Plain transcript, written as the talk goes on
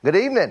Good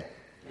evening.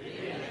 Good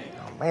evening.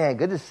 Oh, man,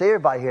 good to see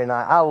everybody here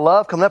tonight. I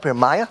love coming up here.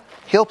 Maya,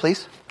 Hill,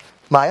 please.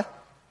 Maya,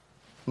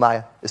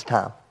 it's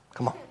time.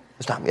 Come on.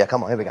 It's time. Yeah,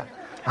 come on. Here we go.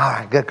 All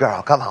right, good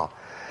girl. Come on.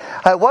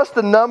 What's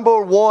the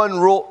number one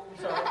rule?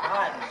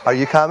 Are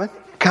you coming?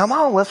 Come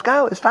on, let's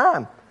go. It's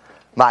time.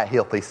 Maya,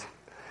 Hill, please.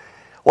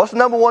 What's the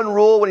number one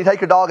rule when you take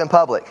your dog in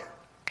public?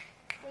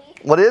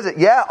 What is it?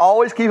 Yeah,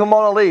 always keep them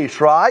on a leash,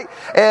 right?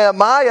 And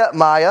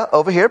Maya,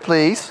 over here,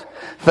 please.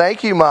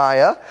 Thank you,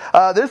 Maya.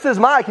 This is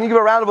Maya. Can you give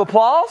her a round of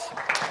applause?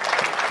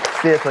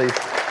 See it, please.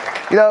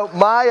 You know,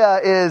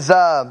 Maya is,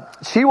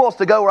 she wants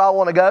to go where I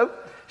want to go.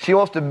 She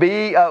wants to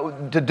be,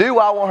 to do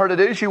what I want her to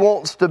do. She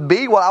wants to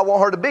be what I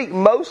want her to be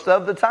most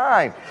of the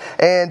time.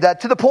 And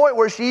to the point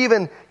where she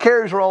even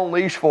carries her own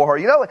leash for her.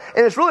 You know,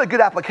 and it's really a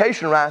good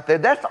application right there.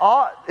 It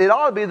ought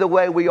to be the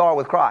way we are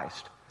with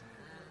Christ.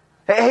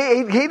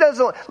 He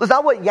doesn't, listen,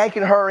 I wasn't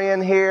yanking her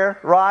in here,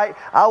 right?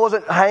 I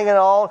wasn't hanging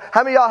on.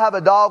 How many of y'all have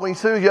a dog when as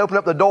soon as you open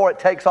up the door, it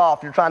takes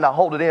off? You're trying to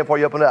hold it in before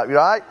you open it up,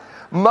 right?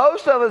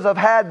 Most of us have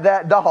had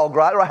that dog,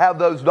 right? Or have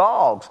those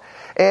dogs.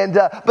 And,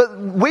 but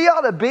we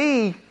ought to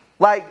be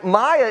like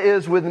Maya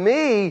is with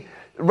me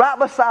right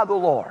beside the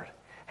Lord.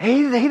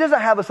 He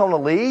doesn't have us on a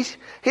leash.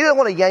 He doesn't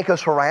want to yank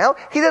us around.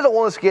 He doesn't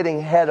want us getting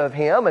ahead of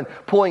him and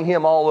pulling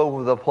him all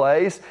over the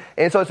place.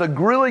 And so it's a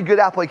really good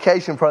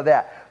application for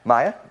that.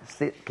 Maya,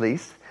 sit,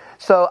 please.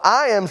 So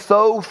I am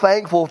so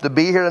thankful to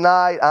be here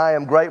tonight. I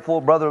am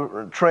grateful.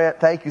 Brother Trent,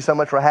 thank you so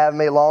much for having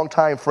me.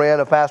 Longtime friend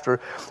of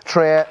Pastor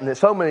Trent. And there's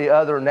so many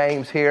other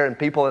names here and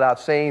people that I've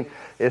seen.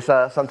 It's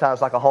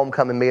sometimes like a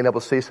homecoming, being able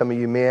to see some of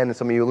you men and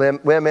some of you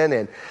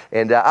women.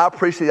 And I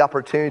appreciate the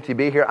opportunity to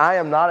be here. I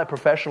am not a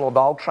professional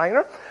dog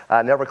trainer.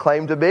 I never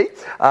claimed to be.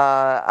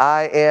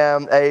 I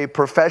am a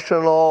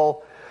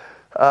professional,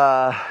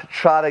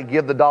 try to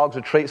give the dogs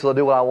a treat so they'll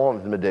do what I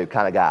want them to do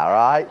kind of guy, all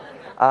right?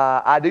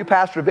 I do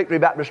pastor Victory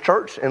Baptist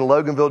Church in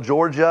Loganville,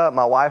 Georgia.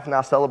 My wife and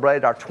I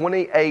celebrated our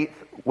 28th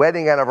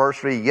wedding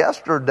anniversary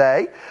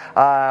yesterday.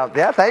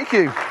 Yeah, thank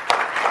you.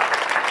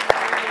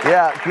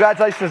 Yeah,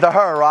 congratulations to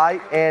her,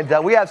 right?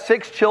 And we have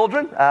 6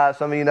 children.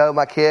 Some of you know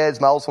my kids.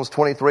 My oldest one's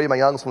 23. My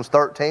youngest one's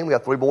 13. We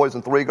have 3 boys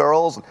and 3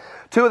 girls.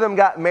 2 of them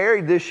got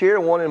married this year,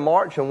 one in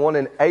March and one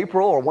in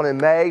April, or one in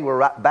May. We're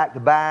right back to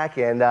back.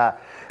 And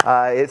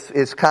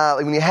it's kind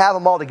of, when you have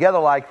them all together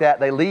like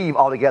that, they leave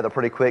all together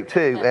pretty quick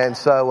too. And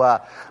so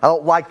I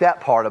don't like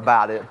that part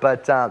about it.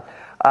 But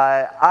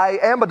I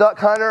am a duck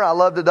hunter. I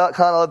love to duck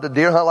hunt. I love to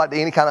deer hunt, like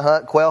any kind of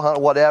hunt, quail hunt,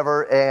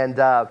 whatever. And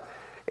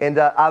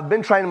I've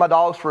been training my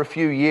dogs for a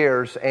few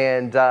years.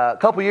 And a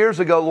couple years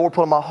ago, the Lord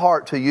put on my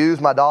heart to use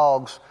my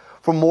dogs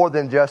for more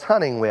than just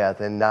hunting with.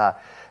 And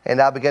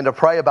I began to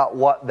pray about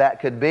what that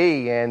could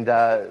be. And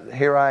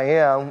here I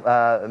am,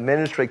 a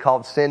ministry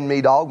called Send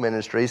Me Dog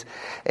Ministries.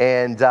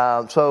 And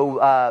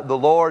so the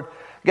Lord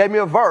gave me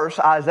a verse,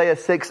 Isaiah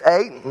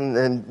 6:8.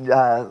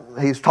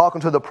 And he's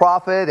talking to the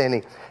prophet.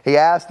 And he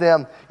asked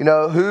them, you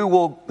know,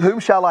 whom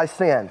shall I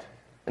send?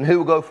 And who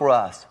will go for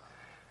us?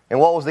 And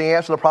what was the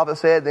answer the prophet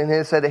said? And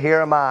he said, here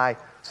am I,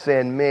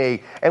 send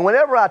me. And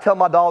whenever I tell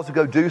my dogs to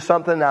go do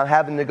something, I'm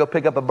having to go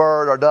pick up a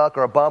bird or a duck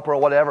or a bumper or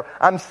whatever,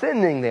 I'm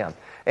sending them.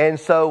 And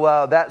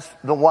so that's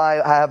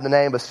why I have the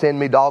name of Send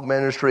Me Dog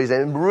Ministries.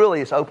 And really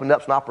it's opened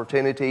up some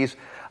opportunities.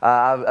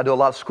 I do a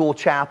lot of school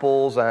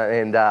chapels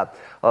and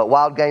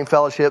wild game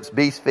fellowships,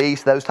 beast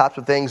feasts, those types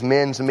of things,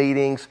 men's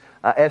meetings,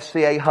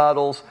 FCA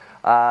huddles.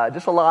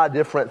 Just a lot of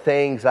different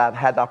things I've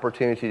had the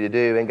opportunity to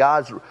do. And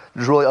God's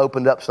really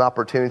opened up some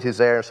opportunities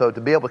there. And so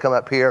to be able to come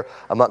up here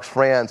amongst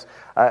friends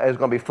is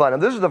going to be fun.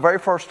 And this is the very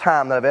first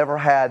time that I've ever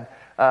had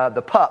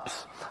the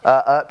pups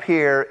up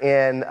here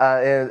in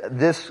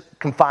this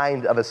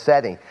confined of a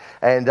setting.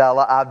 And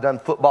I've done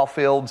football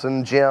fields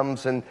and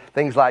gyms and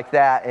things like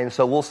that. And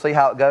so we'll see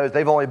how it goes.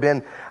 They've only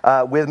been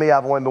with me.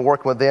 I've only been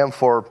working with them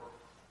for,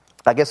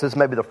 I guess this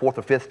may be the 4th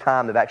or 5th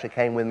time they've actually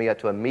came with me up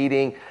to a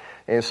meeting.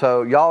 And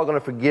so y'all are going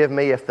to forgive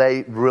me if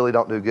they really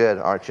don't do good,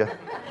 aren't you?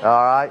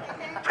 All right?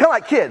 It's kind of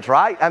like kids,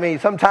 right? I mean,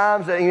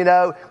 sometimes, you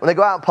know, when they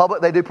go out in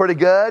public, they do pretty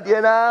good, you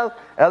know.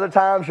 Other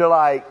times you're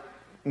like,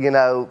 you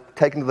know,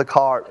 take them to the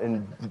cart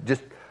and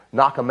just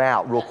knock them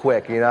out real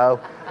quick, you know,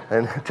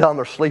 and tell them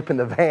they're sleeping in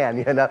the van,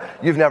 you know.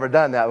 You've never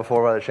done that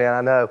before, Brother Shan.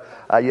 I know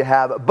you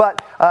have.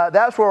 But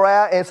that's where we're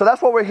at, and so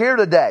that's why we're here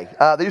today.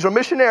 These are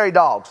missionary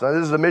dogs. Now,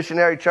 this is a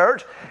missionary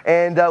church,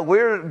 and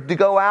we're to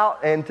go out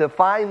and to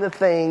find the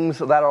things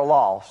that are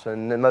lost,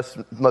 and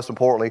most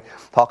importantly,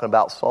 talking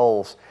about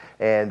souls.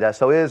 And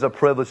so it is a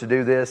privilege to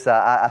do this.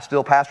 I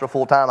still pastor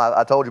full-time.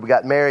 I told you we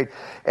got married,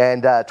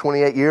 and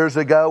 28 years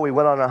ago, we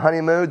went on a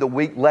honeymoon. The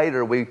week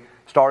later,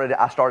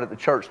 I started the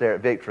church there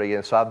at Victory,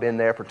 and so I've been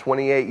there for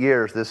 28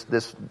 years.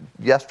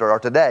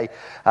 Today,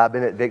 I've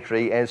been at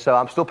Victory, and so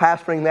I'm still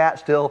pastoring that,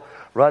 still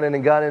running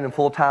and gunning and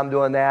full-time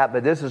doing that.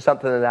 But this is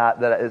something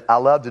that I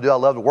love to do. I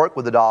love to work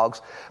with the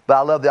dogs, but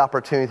I love the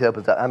opportunity to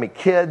open up. I mean,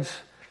 kids,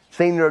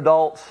 senior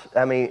adults,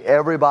 I mean,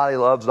 everybody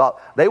loves dogs.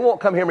 They won't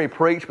come hear me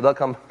preach, but they'll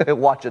come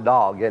watch a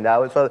dog, And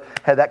so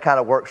hey, that kind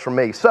of works for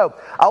me. So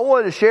I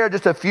wanted to share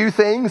just a few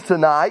things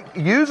tonight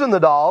using the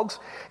dogs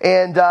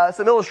and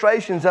some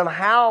illustrations on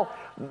how,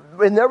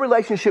 in their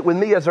relationship with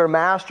me as their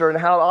master, and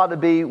how it ought to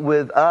be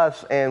with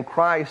us and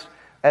Christ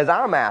as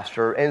our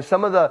master, and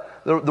some of the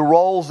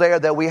roles there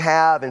that we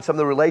have, and some of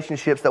the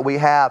relationships that we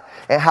have,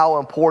 and how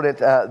important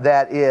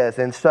that is.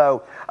 And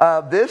so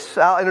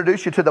I'll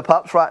introduce you to the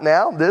pups right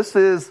now. This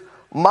is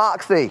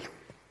Moxie,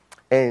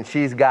 and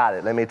she's got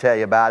it. Let me tell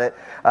you about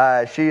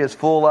it. She is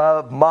full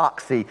of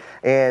moxie,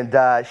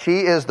 and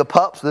she is the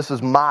pups. This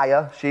is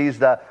Maya. She's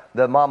the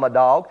mama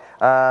dog,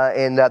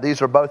 and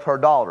these are both her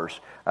daughters.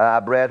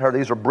 I bred her.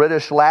 These are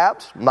British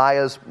Labs.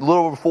 Maya's a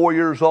little over 4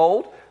 years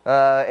old.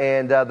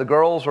 And the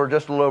girls are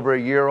just a little over a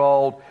year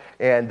old.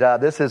 And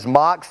this is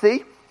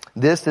Moxie.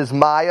 This is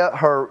Maya.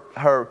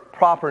 Her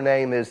proper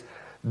name is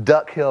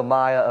Duck Hill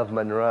Maya of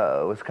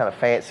Monroe. It's kind of a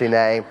fancy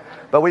name,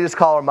 but we just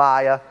call her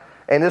Maya.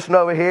 And this one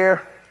over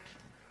here,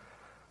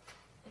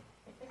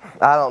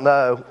 I don't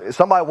know. If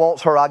somebody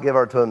wants her, I'll give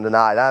her to them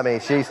tonight. I mean,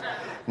 she's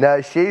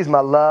my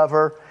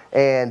lover.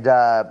 And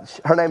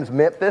her name's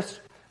Memphis.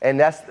 And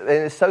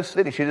it's so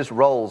sweet. She just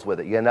rolls with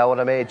it. You know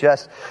what I mean?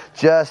 Just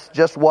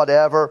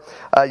whatever.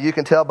 You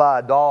can tell by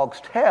a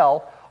dog's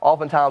tail,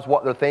 oftentimes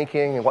what they're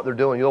thinking and what they're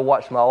doing. You'll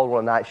watch my old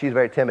one at night. She's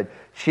very timid.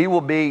 She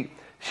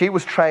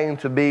was trained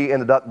to be in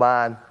the duck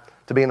blind,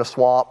 to be in a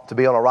swamp, to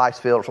be on a rice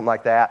field or something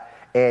like that.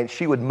 And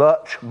she would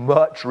much,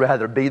 much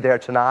rather be there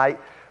tonight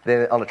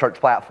than on the church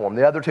platform.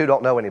 The other two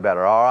don't know any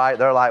better, all right?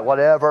 They're like,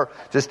 whatever,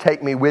 just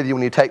take me with you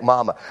when you take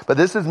Mama. But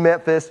this is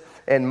Memphis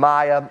and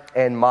Maya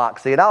and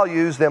Moxie. And I'll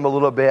use them a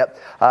little bit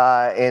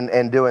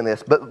in doing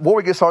this. But before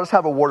we get started, let's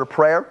have a word of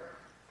prayer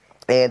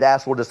and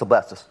ask the Lord just to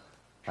bless us.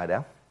 Right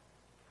down.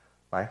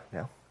 Maya,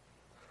 down.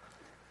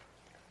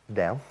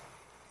 Down.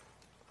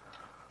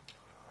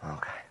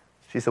 Okay.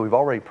 She said, we've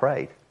already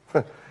prayed.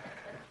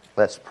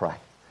 Let's pray.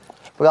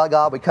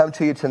 God, we come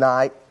to you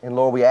tonight, and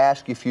Lord, we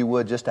ask you if you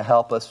would just to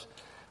help us.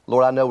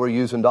 Lord, I know we're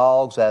using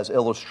dogs as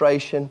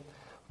illustration,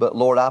 but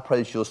Lord, I pray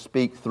that you'll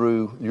speak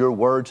through your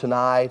word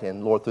tonight,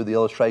 and Lord, through the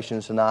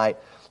illustrations tonight.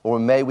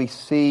 Lord, may we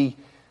see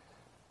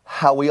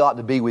how we ought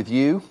to be with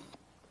you.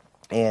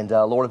 And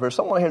Lord, if there's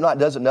someone here tonight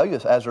that doesn't know you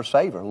as their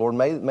Savior, Lord,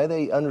 may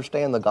they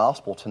understand the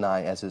gospel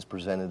tonight as it's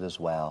presented as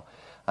well.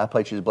 I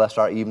pray that you bless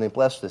our evening,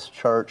 bless this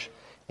church,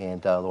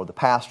 and Lord, the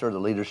pastor, the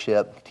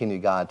leadership, continue,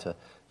 God,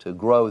 to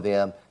grow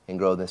them and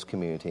grow this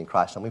community. In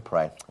Christ's name we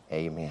pray.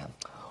 Amen.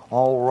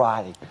 All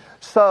righty.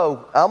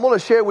 So I'm going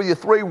to share with you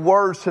 3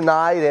 words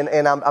tonight,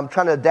 and I'm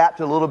trying to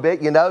adapt it a little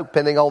bit,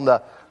 depending on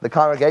the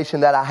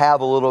congregation that I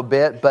have a little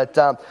bit. But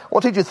I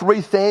want to teach you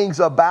 3 things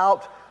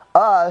about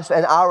us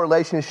and our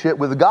relationship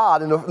with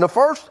God. And the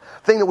first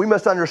thing that we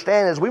must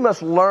understand is we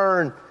must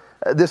learn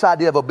this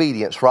idea of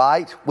obedience,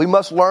 right? We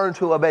must learn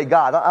to obey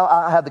God.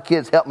 I have the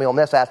kids help me on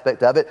this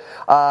aspect of it,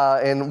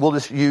 and we'll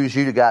just use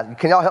you guys.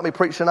 Can y'all help me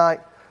preach tonight?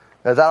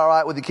 Is that all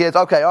right with the kids?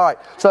 Okay, all right.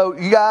 So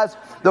you guys,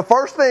 the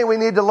first thing we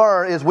need to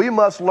learn is we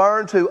must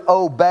learn to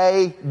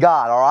obey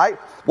God, all right?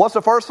 What's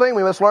the first thing?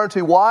 We must learn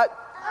to what?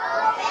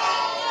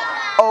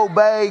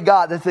 Obey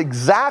God. That's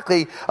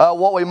exactly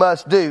what we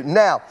must do.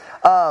 Now,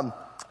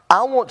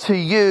 I want to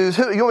use,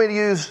 you want me to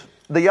use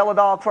the yellow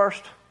dog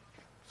first?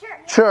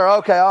 Sure,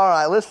 okay, all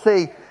right. Let's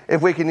see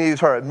if we can use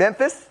her.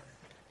 Memphis,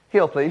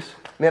 heel, please.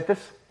 Memphis,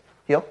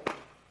 heel.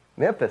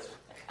 Memphis,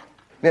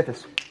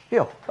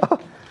 heel.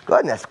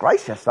 Goodness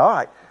gracious. All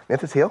right.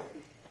 Memphis, heel.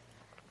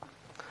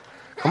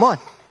 Come on.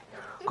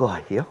 Go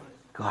ahead, heel.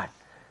 Go ahead.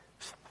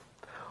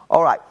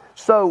 All right.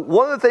 So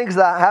one of the things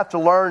that I have to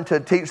learn to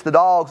teach the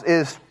dogs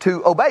is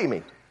to obey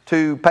me,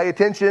 to pay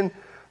attention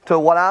to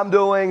what I'm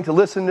doing, to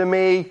listen to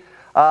me.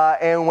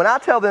 And when I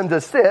tell them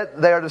to sit,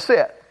 they are to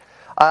sit.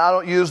 I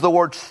don't use the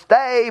word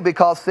stay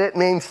because sit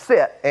means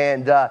sit.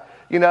 And,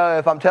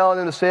 if I'm telling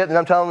them to sit and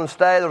I'm telling them to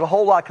stay, there's a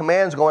whole lot of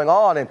commands going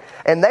on.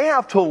 And they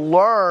have to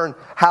learn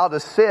how to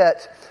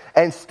sit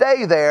and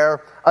stay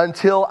there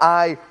until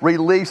I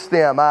release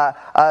them.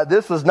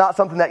 This is not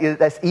something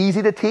that's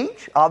easy to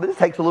teach. Obviously, it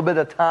takes a little bit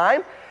of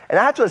time. And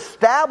I have to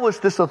establish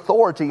this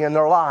authority in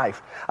their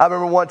life. I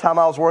remember one time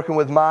I was working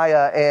with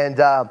Maya,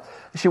 and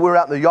we were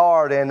out in the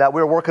yard, and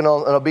we were working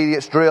on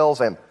obedience drills,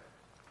 and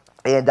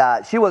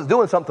she was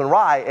doing something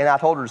right, and I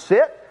told her to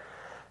sit.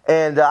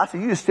 And I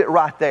said, you just sit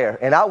right there.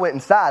 And I went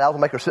inside. I was going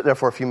to make her sit there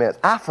for a few minutes.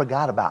 I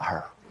forgot about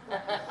her.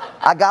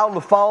 I got on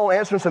the phone,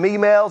 answering some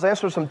emails,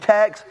 answering some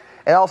texts,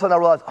 and all of a sudden I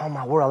realized, oh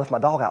my word, I left my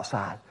dog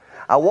outside.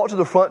 I walked to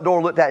the front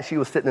door, looked at it, she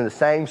was sitting in the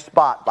same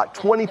spot like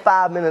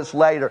 25 minutes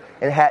later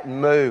and hadn't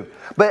moved.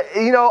 But,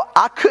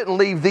 I couldn't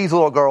leave these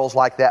little girls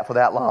like that for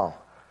that long.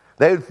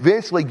 They'd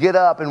eventually get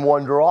up and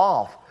wander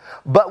off.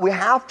 But we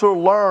have to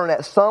learn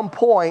at some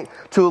point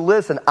to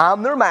listen.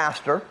 I'm their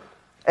master,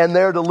 and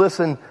they're to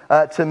listen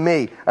to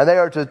me. And they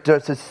are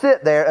to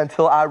sit there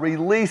until I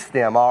release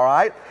them, all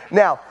right?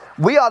 Now,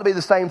 we ought to be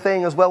the same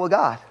thing as well with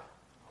God.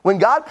 When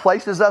God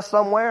places us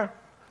somewhere,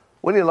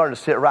 we need to learn to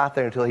sit right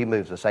there until He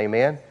moves us,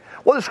 amen?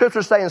 What does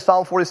Scripture say in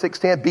Psalm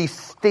 46:10? Be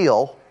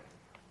still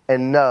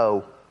and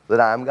know that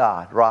I am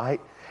God,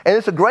 right? And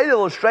it's a great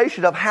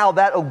illustration of how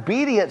that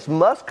obedience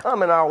must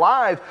come in our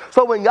lives.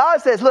 So when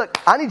God says, look,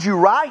 I need you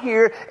right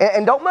here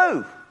and don't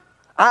move.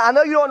 I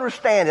know you don't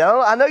understand it.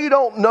 I know you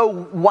don't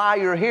know why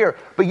you're here,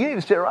 but you need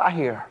to sit right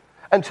here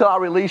until I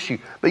release you.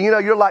 But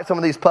you're like some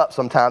of these pups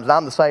sometimes, and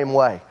I'm the same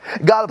way.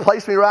 God will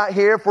place me right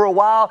here for a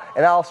while,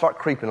 and I'll start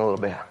creeping a little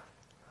bit.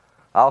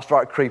 I'll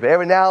start creeping.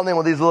 Every now and then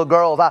with these little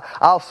girls,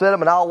 I'll sit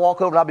them and I'll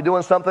walk over and I'll be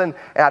doing something,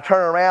 and I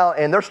turn around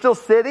and they're still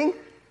sitting,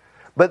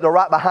 but they're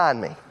right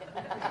behind me.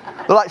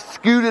 They're like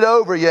scooted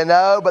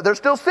over, but they're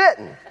still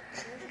sitting,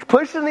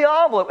 pushing the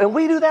envelope. And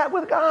we do that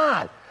with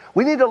God.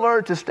 We need to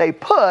learn to stay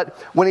put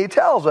when He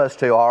tells us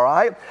to, all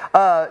right?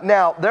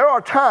 Now, there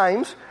are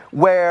times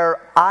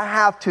where I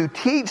have to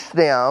teach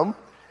them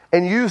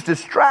and use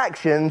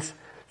distractions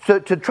to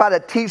try to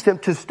teach them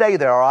to stay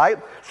there, all right?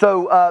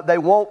 So they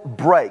won't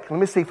break. Let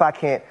me see if I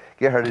can't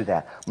get her to do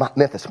that.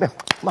 Memphis,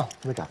 come on,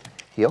 here we go.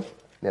 Heel,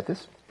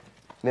 Memphis,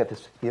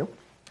 heel.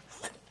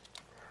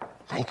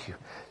 Thank you.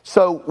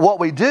 So what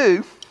we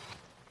do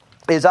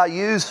is I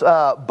use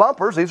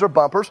bumpers. These are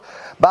bumpers.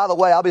 By the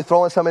way, I'll be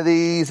throwing some of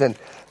these and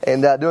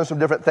doing some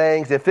different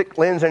things. If it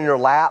lands in your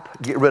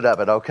lap, get rid of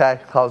it, okay?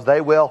 Because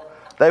they will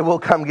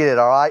come get it,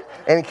 all right?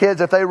 And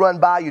kids, if they run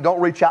by you,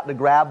 don't reach out to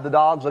grab the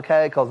dogs,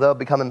 okay? Because they'll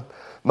be coming,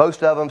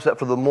 most of them, except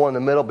for the more in the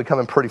middle, be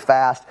coming pretty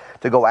fast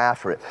to go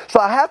after it.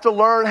 So I have to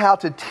learn how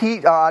to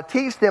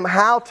teach them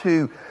how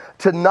to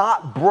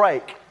not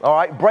break, all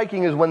right?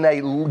 Breaking is when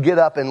they get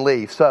up and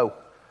leave. So,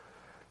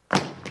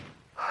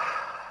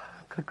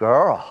 good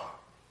girl.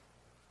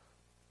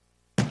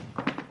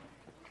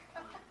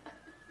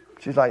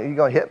 She's like, are you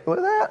going to hit me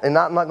with that? And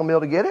I'm not going to be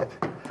able to get it?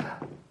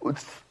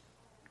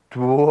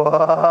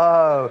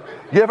 Whoa.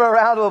 Give her a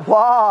round of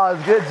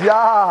applause. Good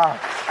job.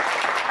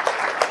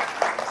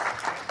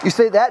 You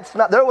see,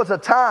 there was a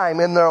time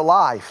in their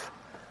life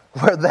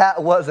where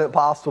that wasn't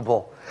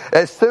possible.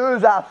 As soon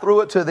as I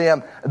threw it to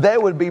them, they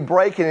would be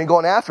breaking and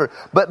going after it.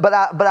 But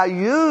I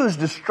use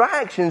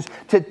distractions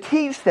to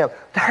teach them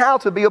how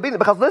to be obedient.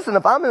 Because listen,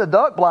 if I'm in a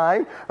duck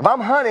blind, if I'm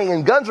hunting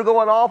and guns are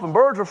going off and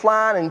birds are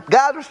flying and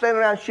guys are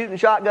standing around shooting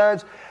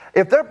shotguns,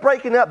 if they're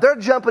breaking up, they're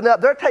jumping up,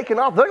 they're taking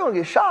off, they're going to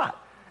get shot.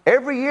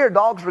 Every year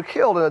dogs are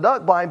killed in a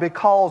duck blind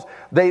because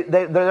they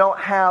don't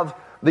have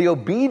the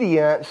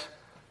obedience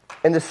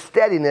and the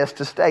steadiness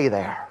to stay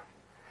there.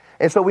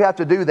 And so we have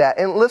to do that.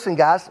 And listen,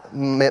 guys,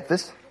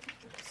 Memphis,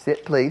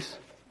 sit, please.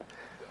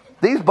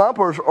 These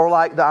bumpers are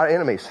like our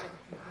enemies.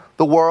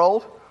 The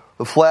world,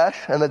 the flesh,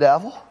 and the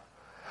devil.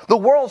 The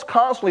world's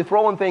constantly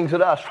throwing things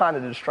at us, trying to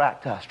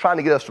distract us, trying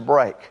to get us to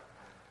break.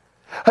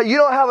 Hey, you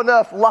don't have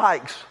enough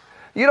likes.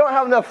 You don't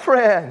have enough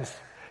friends.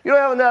 You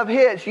don't have enough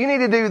hits. You need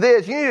to do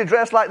this. You need to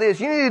dress like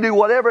this. You need to do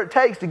whatever it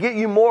takes to get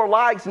you more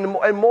likes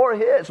and more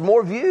hits,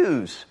 more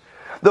views.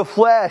 The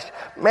flesh,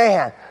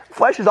 man,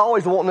 flesh is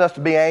always wanting us to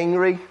be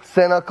angry,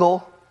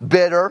 cynical,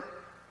 bitter.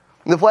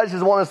 The flesh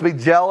is wanting us to be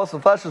jealous. The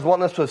flesh is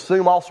wanting us to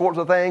assume all sorts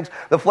of things.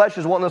 The flesh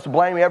is wanting us to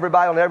blame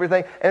everybody on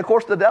everything. And of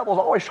course, the devil's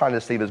always trying to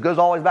deceive us. It goes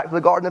always back to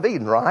the Garden of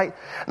Eden, right?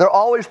 They're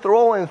always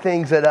throwing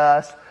things at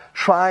us,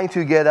 trying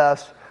to get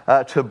us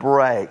to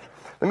break.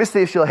 Let me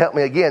see if she'll help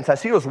me again. So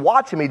she was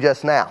watching me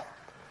just now.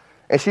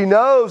 And she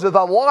knows if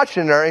I'm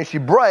watching her and she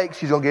breaks,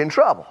 she's going to get in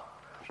trouble.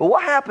 But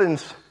what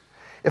happens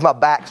if my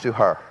back's to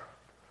her?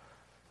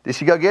 Did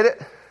she go get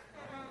it?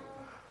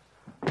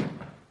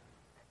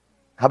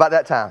 How about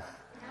that time?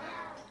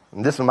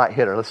 And this one might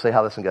hit her. Let's see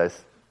how this one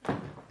goes.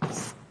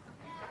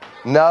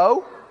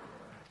 No?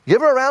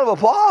 Give her a round of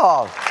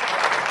applause.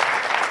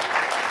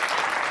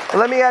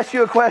 Let me ask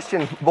you a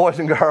question, boys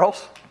and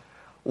girls.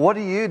 What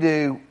do you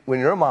do when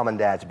your mom and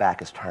dad's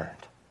back is turned?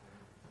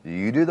 Do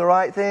you do the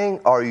right thing?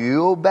 Are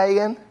you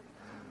obeying?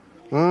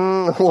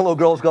 One little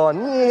girl's going,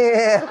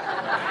 yeah.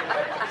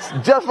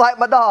 Just like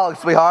my dog,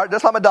 sweetheart.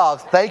 Just like my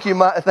dogs. Thank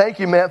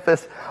you,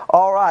 Memphis.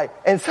 All right.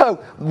 And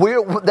so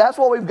that's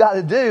what we've got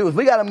to do is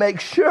we got to make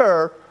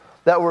sure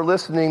that we're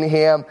listening to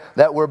Him,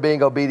 that we're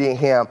being obedient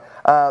to Him.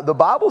 The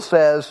Bible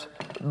says,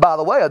 by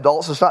the way,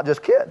 adults, it's not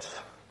just kids.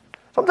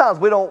 Sometimes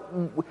we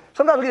get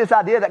this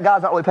idea that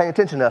God's not really paying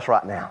attention to us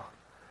right now.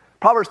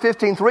 Proverbs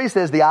 15:3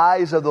 says, the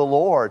eyes of the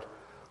Lord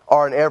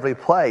are in every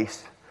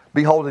place,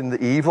 beholding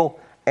the evil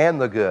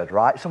and the good,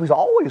 right? So He's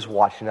always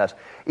watching us,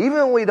 even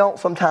when we don't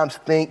sometimes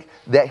think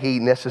that He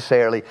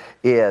necessarily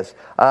is.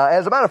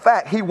 As a matter of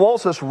fact, He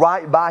wants us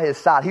right by His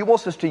side. He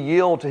wants us to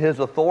yield to His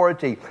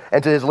authority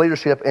and to His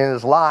leadership in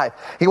His life.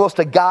 He wants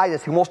to guide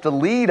us. He wants to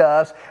lead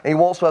us, and He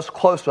wants us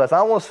close to us.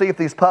 I want to see if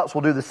these pups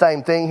will do the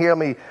same thing here. Let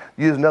me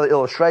use another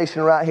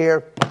illustration right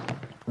here.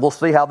 We'll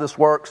see how this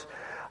works.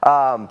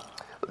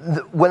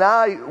 When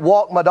I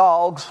walk my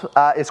dogs,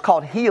 it's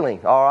called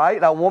heeling, all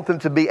right? I want them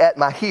to be at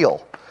my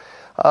heel.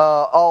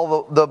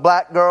 All the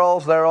black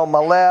girls, they're on my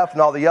left,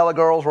 and all the yellow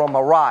girls are on my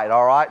right,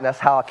 all right? And that's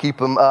how I keep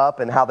them up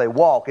and how they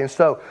walk. And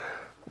so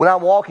when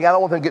I'm walking, I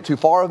don't want them to get too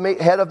far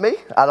ahead of me.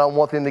 I don't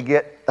want them to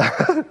get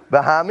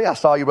behind me. I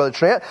saw you, Brother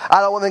Trent. I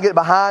don't want them to get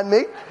behind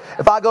me.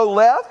 If I go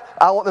left,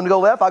 I want them to go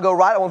left, I go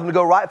right. I want them to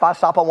go right. If I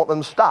stop, I want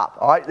them to stop.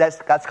 All right,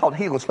 that's called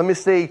healing. So let me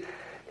see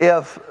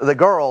if the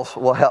girls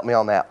will help me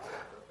on that.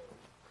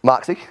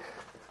 Moxie,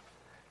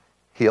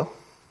 heel.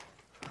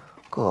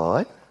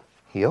 Good.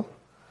 Heel.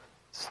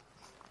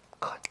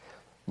 Good.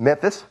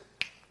 Memphis,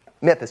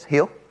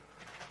 heel.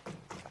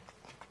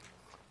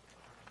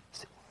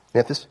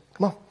 Memphis,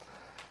 come on.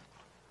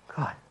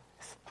 Good.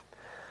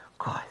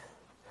 Good.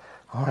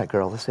 All right,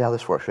 girl, let's see how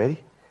this works. Ready?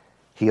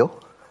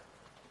 Heel.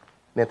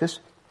 Memphis,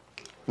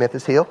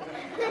 heel.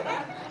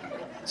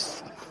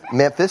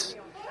 Memphis,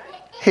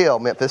 heel,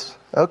 Memphis.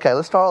 Okay,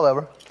 let's start all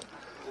over.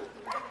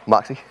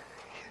 Moxie,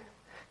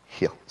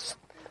 heel.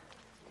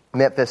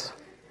 Memphis,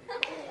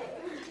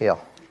 heel.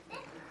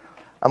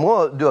 I'm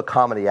going to do a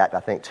comedy act, I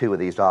think, too, with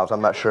these dogs.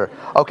 I'm not sure.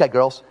 Okay,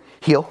 girls,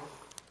 heel.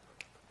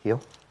 Good.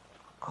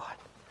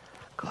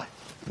 Good.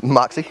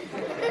 Moxie,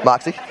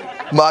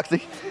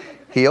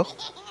 heel.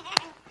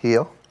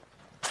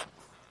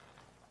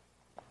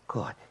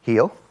 Good.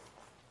 Heel.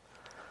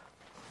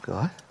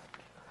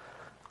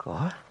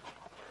 Good.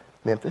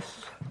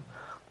 Memphis.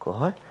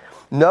 Good.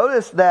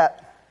 Notice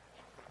that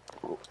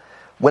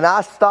when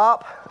I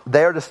stop,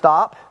 they're to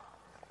stop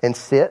and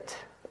sit.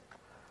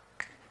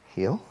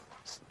 Heel.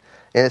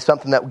 And it's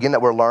something that, again,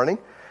 that we're learning.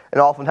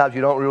 And oftentimes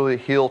you don't really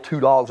heel two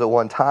dogs at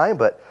one time,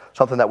 but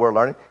something that we're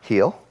learning.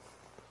 Heel.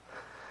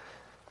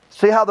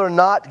 See how they're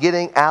not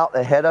getting out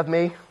ahead of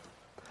me?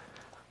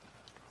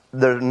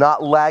 They're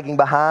not lagging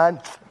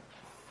behind.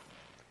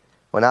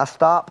 When I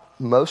stop,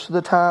 most of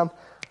the time,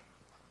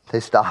 they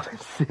stop and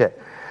sit.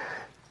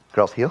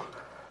 Girls, heel.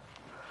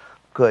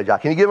 Good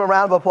job. Can you give them a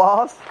round of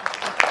applause?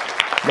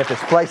 Memphis,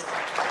 place.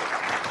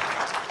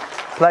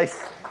 Place.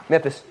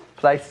 Memphis,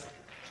 place.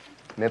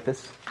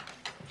 Memphis,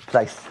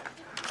 place.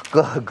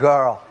 Good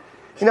girl.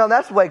 You know,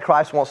 that's the way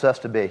Christ wants us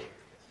to be.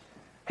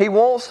 He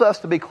wants us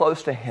to be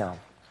close to Him.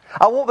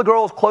 I want the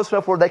girls close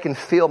enough where they can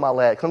feel my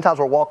legs. Sometimes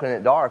we're walking in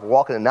the dark, we're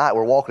walking at night,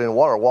 we're walking in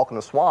water, we're walking in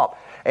the swamp.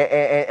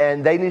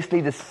 And they just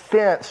need to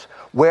sense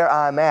where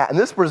I'm at. And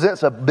this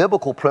presents a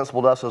biblical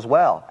principle to us as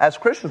well. As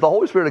Christians, the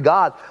Holy Spirit of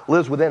God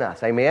lives within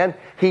us. Amen?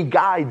 He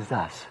guides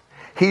us.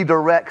 He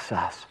directs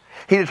us.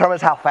 He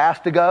determines how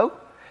fast to go.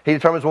 He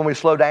determines when we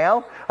slow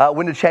down,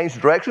 when to change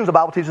directions. The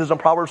Bible teaches in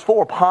Proverbs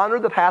 4, ponder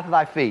the path of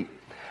thy feet.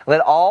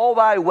 Let all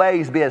thy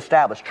ways be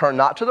established. Turn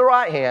not to the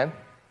right hand,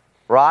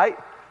 right,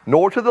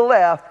 nor to the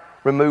left.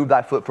 Remove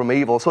thy foot from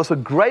evil. So it's a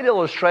great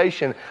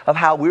illustration of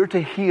how we're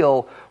to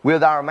heal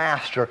with our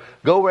Master.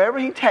 Go wherever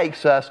He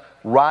takes us,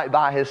 right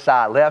by His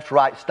side. Left,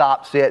 right,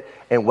 stop, sit,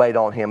 and wait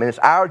on Him. And it's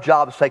our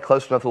job to stay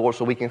close enough to the Lord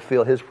so we can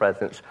feel His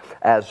presence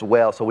as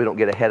well, so we don't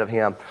get ahead of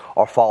Him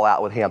or fall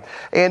out with Him.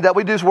 And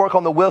we do work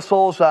on the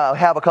whistles.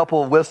 Have a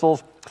couple of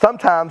whistles.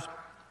 Sometimes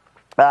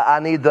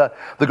I need the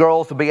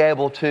girls to be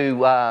able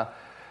to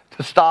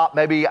stop.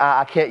 Maybe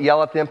I can't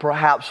yell at them.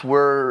 Perhaps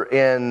we're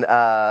in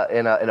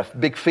a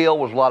big field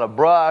with a lot of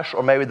brush,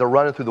 or maybe they're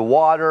running through the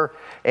water,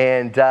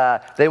 and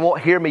they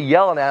won't hear me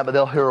yelling at them, but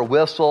they'll hear a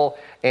whistle,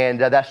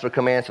 and that's their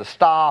command to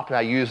stop, and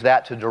I use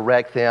that to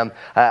direct them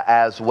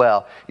as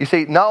well. You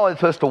see, not only are they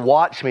supposed to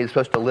watch me, they're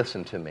supposed to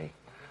listen to me.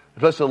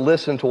 They're supposed to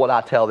listen to what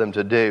I tell them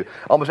to do.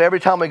 Almost every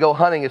time we go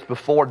hunting, it's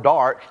before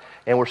dark,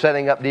 and we're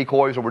setting up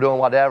decoys or we're doing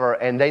whatever,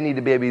 and they need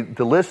to be able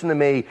to listen to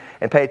me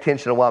and pay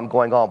attention to what I'm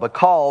going on.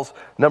 Because,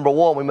 number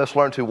one, we must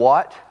learn to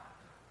what?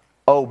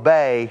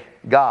 Obey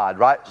God,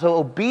 right? So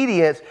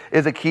obedience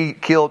is a key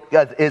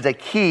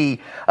in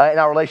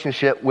our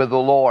relationship with the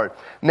Lord.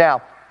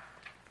 Now,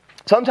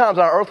 sometimes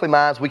in our earthly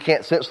minds, we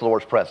can't sense the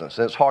Lord's presence,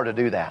 and it's hard to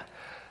do that.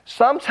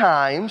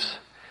 Sometimes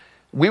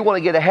we want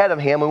to get ahead of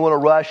Him. We want to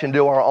rush and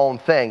do our own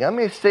thing. Let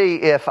me see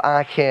if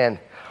I can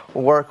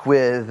work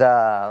with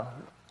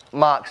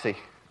Moxie.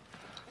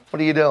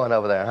 What are you doing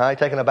over there? Huh? You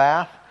taking a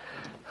bath?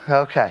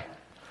 Okay.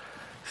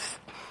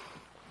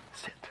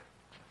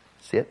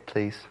 Sit,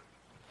 please.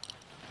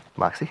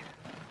 Moxie.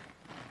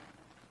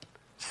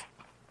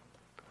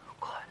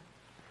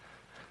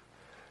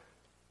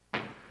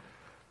 Good.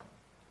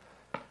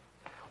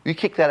 You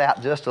kick that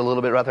out just a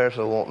little bit right there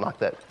so it won't knock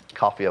that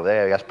coffee over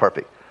there. That's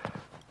perfect.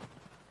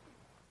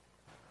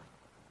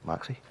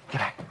 Moxie, get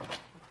back.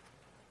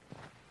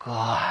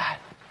 Good.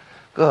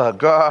 Good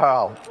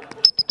girl.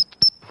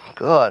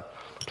 Good.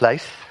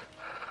 Place.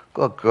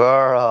 Good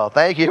girl.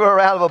 Thank you. A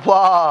round of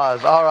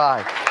applause. All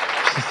right.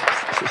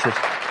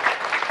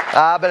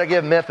 I better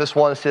give Memphis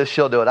one and see if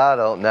she'll do it. I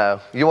don't know.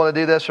 You want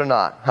to do this or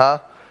not? Huh?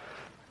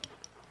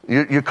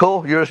 You're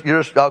cool? You're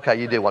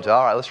okay, you do want to.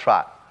 All right, let's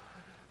try it.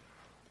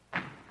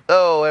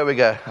 Oh, there we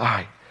go. All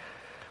right.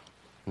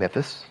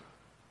 Memphis.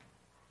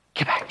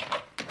 Get back.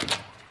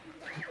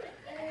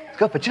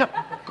 Go, put you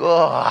up.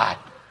 Good.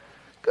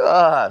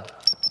 Good.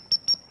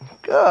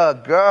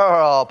 Good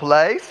girl.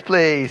 Place,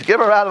 please. Give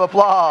her a round of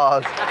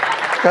applause.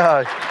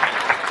 Good.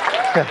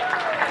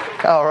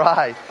 All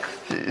right.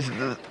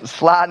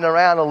 Sliding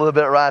around a little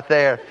bit right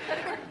there.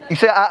 You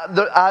see,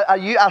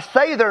 I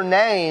say their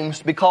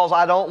names because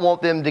I don't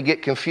want them to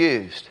get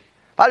confused.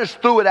 If I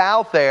just threw it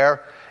out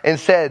there and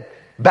said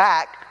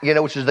back,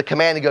 which is the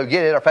command to go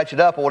get it or fetch it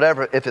up or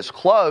whatever, if it's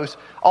close,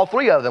 all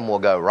three of them will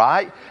go,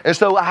 right? And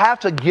so I have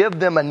to give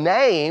them a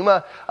name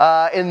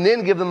and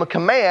then give them a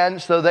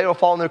command so they will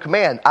follow their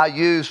command. I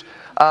use,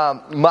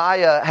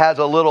 Maya has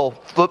a little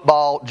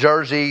football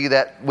jersey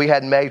that we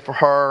had made for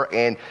her,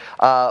 and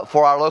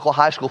for our local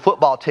high school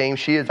football team,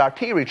 she is our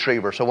tee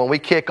retriever. So when we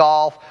kick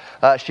off,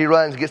 she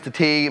runs, gets the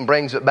tee, and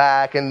brings it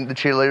back, and the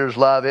cheerleaders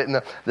love it,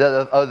 and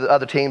the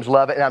other teams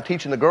love it, and I'm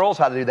teaching the girls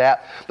how to do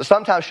that. But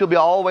sometimes she'll be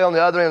all the way on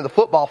the other end of the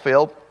football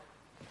field,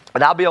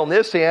 and I'll be on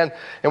this end,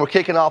 and we're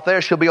kicking off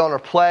there. She'll be on her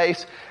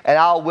place, and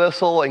I'll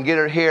whistle and get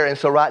her here. And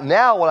so right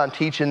now what I'm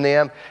teaching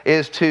them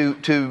is to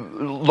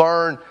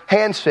learn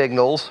hand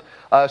signals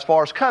as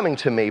far as coming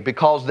to me,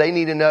 because they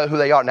need to know who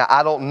they are. Now,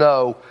 I don't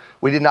know.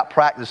 We did not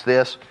practice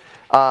this,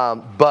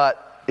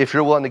 but if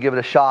you're willing to give it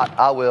a shot,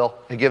 I will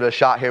give it a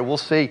shot here. We'll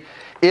see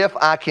if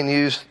I can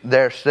use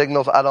their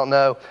signals. I don't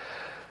know.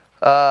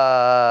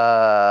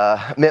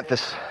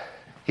 Memphis,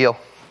 heel.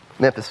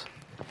 Memphis,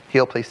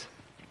 heel, please.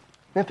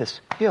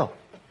 Memphis, heel.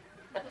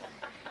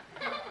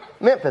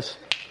 Memphis,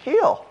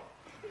 heel.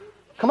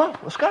 Come on,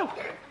 let's go.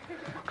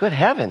 Good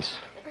heavens.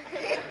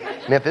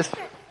 Memphis,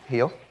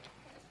 heel.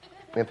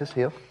 Memphis,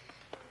 heel.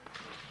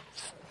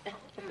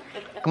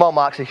 Come on,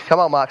 Moxie. Come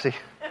on, Moxie.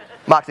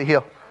 Moxie,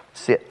 heel.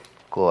 Sit.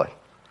 Good.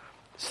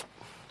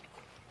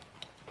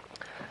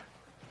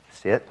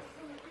 Sit.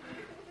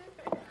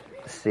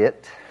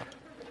 Sit.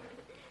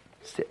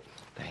 Sit.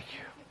 Thank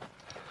you.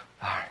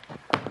 All right.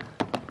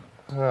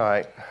 All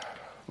right.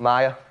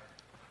 Maya,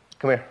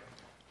 come here.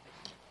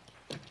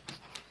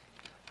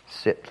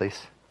 Sit, please.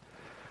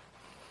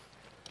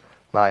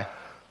 Maya.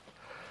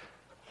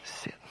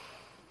 Sit.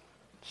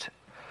 Sit.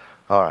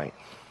 All right.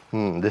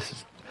 I'm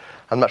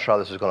not sure how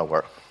this is going to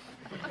work.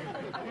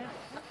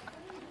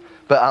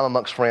 But I'm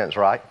amongst friends,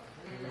 right?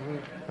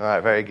 All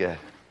right, very good.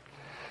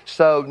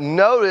 So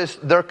notice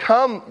their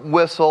come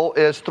whistle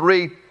is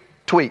 3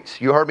 tweets.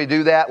 You heard me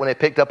do that when they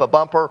picked up a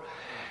bumper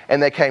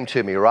and they came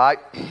to me, right?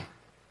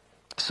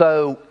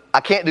 So I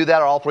can't do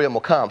that or all 3 of them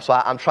will come. So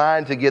I'm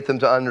trying to get them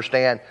to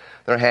understand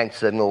their hand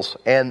signals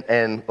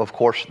and of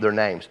course, their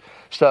names.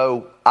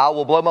 So I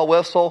will blow my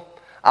whistle.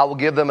 I will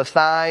give them a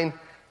sign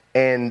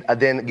and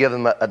then give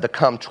them the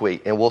come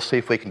tweet. And we'll see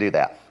if we can do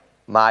that.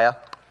 Maya.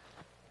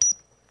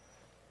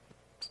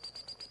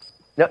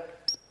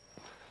 Yep.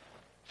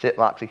 Sit,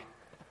 Moxie.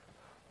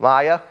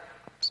 Maya.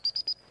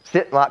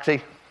 Sit,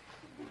 Moxie.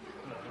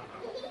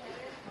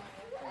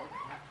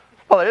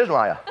 Oh, it is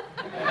Maya.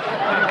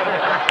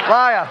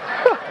 Maya.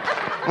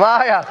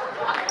 Maya.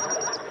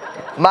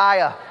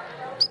 Maya.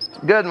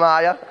 Good,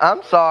 Maya.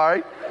 I'm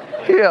sorry.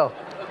 Heel.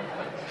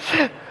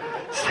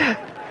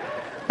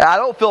 I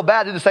don't feel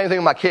bad. I do the same thing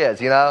with my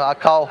kids, I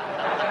call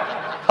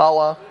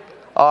one.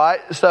 All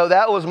right, so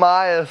that was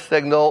Maya's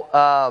signal.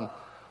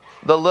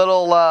 The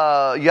little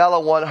yellow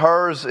one,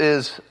 hers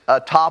is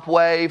a top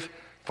wave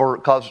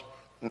because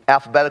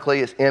alphabetically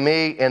it's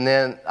M-E, and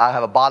then I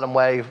have a bottom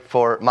wave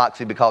for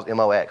Moxie because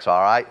M-O-X,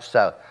 all right?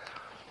 So,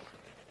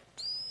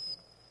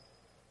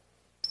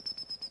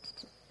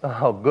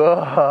 oh,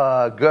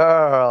 good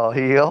girl,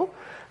 heel.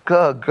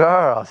 Good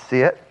girl,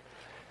 sit.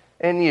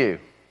 And you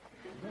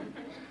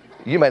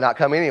may not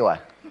come anyway.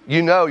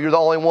 You're the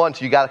only one,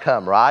 so you got to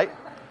come, right?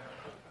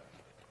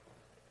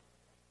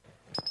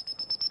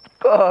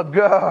 Good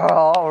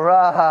girl, all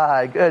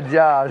right. Good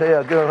job,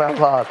 heel. Good round of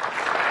applause.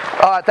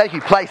 All right, thank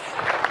you. Place.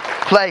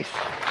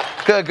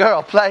 Good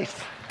girl, place.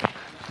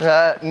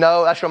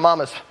 No, that's your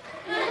mama's.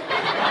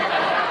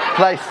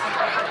 Place.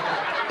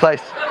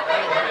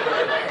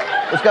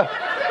 Let's go.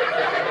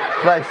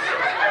 Place.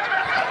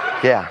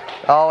 Yeah,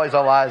 always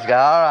a wise guy.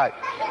 All right.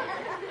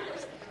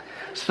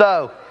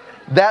 So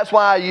that's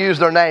why I use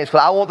their names,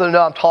 because I want them to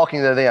know I'm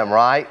talking to them,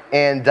 right?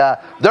 And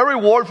their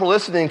reward for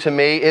listening to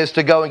me is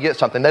to go and get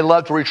something. They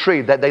love to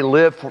retrieve. That they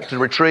live to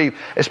retrieve,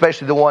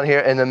 especially the one here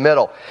in the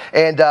middle.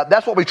 And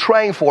that's what we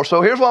train for.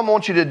 So here's what I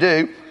want you to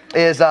do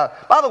is,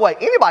 by the way,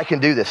 anybody can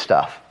do this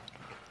stuff.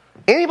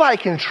 Anybody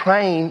can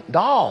train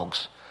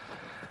dogs.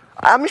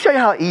 Let me show you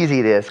how easy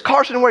it is.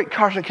 Carson,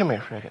 come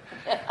here for a second.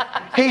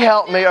 He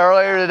helped me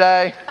earlier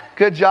today.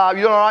 Good job.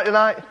 You doing all right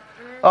tonight?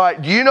 All right.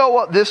 Do you know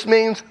what this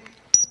means?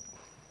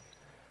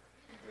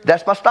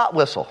 That's my stop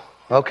whistle.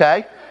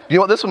 Okay? You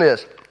know what this one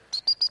is?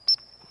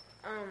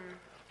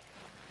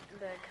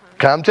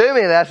 Come to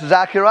me. That's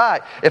exactly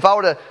right. If I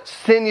were to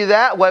send you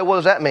that way, what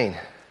does that mean?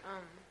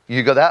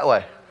 You go that way.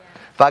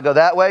 Yeah. If I go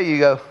that way, you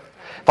go.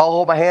 If I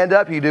hold my hand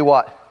up, you do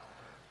what?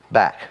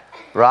 Back.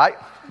 Right?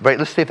 Great.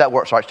 Let's see if that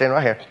works. All right, stand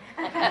right here.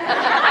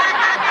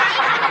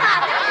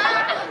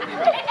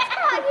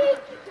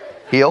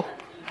 Heel.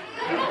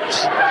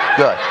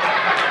 Good.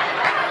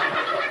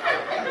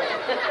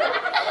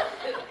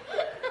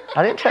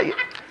 I didn't tell you.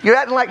 You're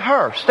acting like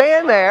her.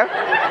 Stand there.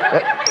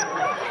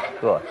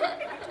 Good.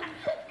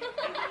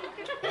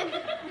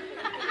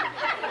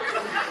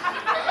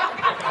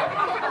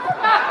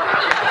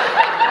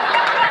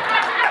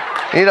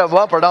 You need a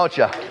bumper, don't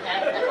you?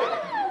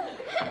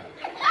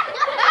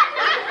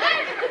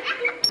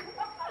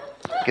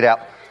 Get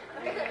out.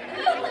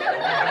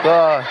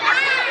 Good.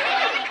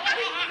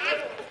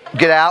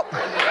 Get out.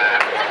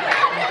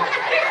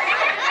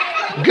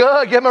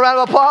 Good. Give him a round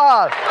of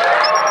applause.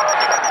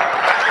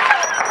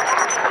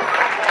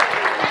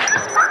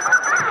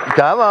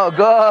 Come on.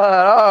 Good.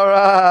 All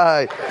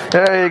right.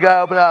 There you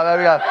go. Open up. There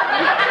we go.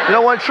 You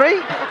don't want a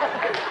treat?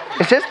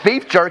 It's just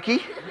beef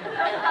jerky.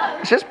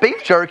 It's just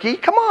beef jerky.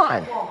 Come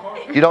on.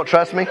 You don't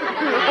trust me?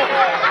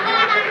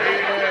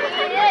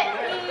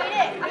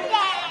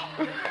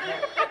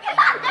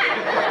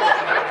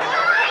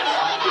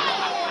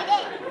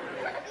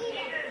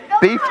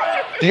 Beef?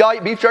 Do y'all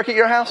eat beef jerky at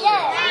your house?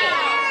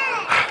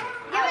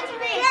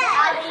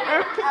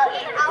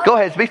 Go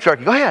ahead, it's beef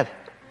jerky. Go ahead.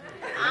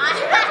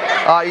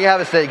 All right, you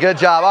have a seat. Good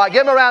job. All right,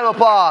 give him a round of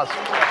applause.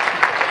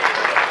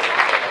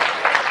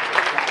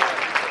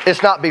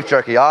 It's not beef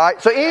jerky, all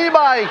right? So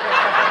anybody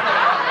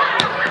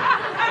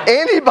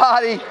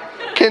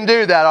can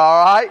do that,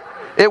 all right?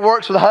 It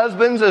works with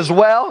husbands as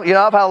well. You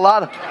know,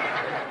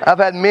 I've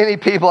had many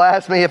people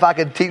ask me if I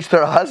could teach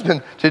their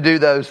husband to do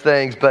those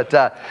things, but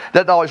that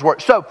doesn't always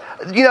work. So,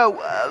 you know,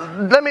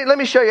 let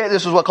me show you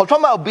this as well. I'm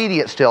talking about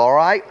obedience still, all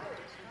right?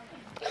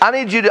 I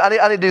need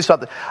to do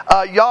something.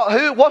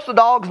 Y'all, what's the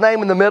dog's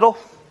name in the middle?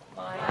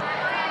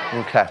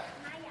 Okay.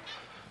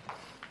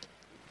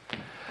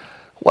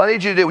 What I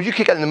need you to do, would you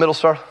kick it in the middle,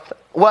 sir?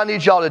 What I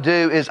need y'all to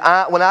do is,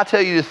 when I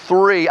tell you to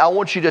 3, I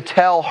want you to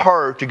tell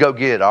her to go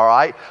get it, all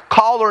right?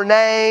 Call her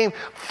name,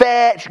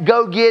 fetch,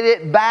 go get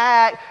it,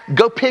 back,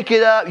 go pick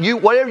it up.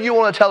 Whatever you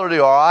want to tell her to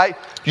do, all right?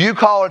 You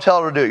call her,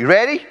 tell her to do. You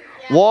ready?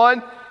 Yeah.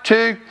 1,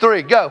 2,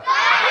 3, go.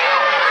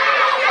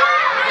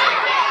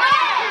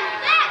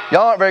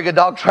 Y'all aren't very good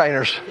dog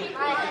trainers.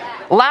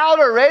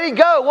 Louder, ready,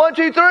 go. 1,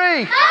 2,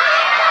 3.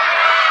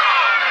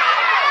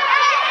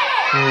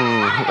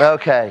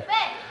 Okay.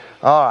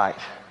 All right.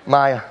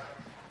 Maya,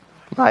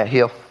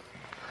 heel.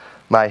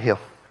 Maya, heel.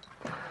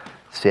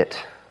 Sit.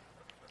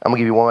 I'm going to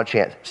give you one more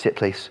chance. Sit,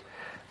 please.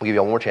 I'm going to give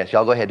you one more chance.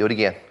 Y'all go ahead. Do it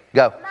again.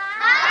 Go.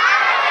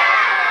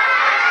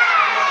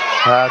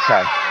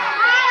 Okay.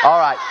 All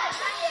right.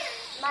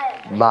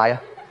 Maya,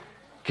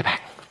 get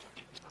back.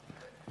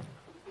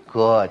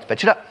 Good.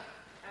 Fetch it up.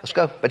 Let's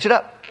go. Fetch it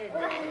up.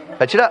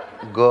 Fetch it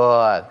up.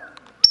 Good.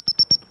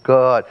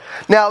 Good.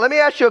 Now, let me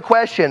ask you a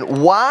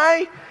question.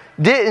 Why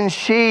didn't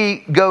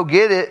she go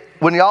get it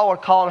when y'all were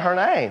calling her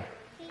name?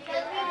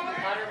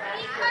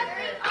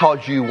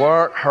 Because you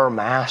weren't her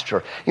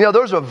master. You know,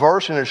 there's a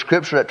verse in the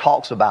scripture that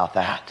talks about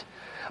that.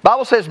 The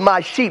Bible says,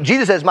 my sheep,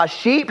 Jesus says, my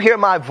sheep hear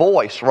my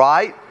voice,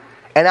 right?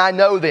 And I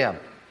know them.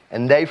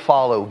 And they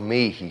follow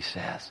me, he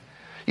says.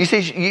 You see,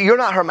 you're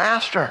not her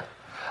master.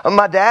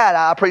 My dad,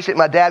 I appreciate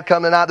my dad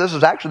coming out. This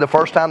is actually the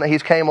first time that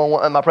he's came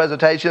on my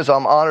presentation, so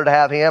I'm honored to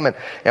have him.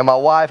 And my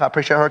wife, I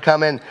appreciate her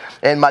coming.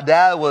 And my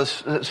dad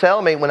was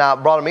telling me when I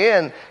brought him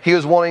in, he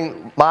was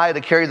wanting Maya to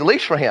carry the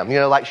leash for him, you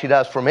know, like she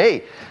does for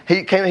me.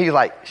 He's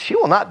like, she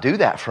will not do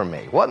that for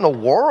me. What in the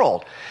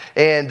world?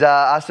 And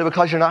I said,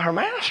 because you're not her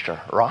master,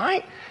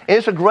 right? And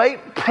it's a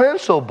great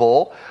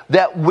principle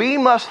that we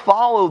must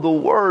follow the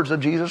words of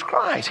Jesus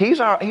Christ. He's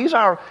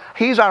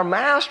our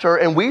master,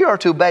 and we are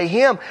to obey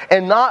him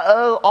and not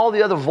all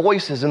the other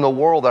voices in the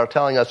world that are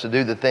telling us to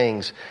do the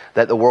things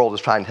that the world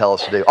is trying to tell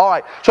us to do. All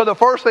right, so the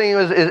first thing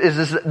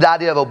is the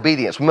idea of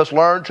obedience. We must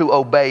learn to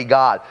obey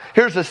God.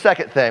 Here's the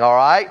second thing, all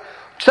right?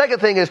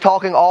 Second thing is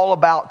talking all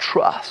about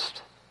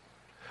trust.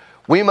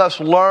 We must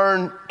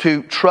learn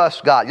to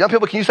trust God. Young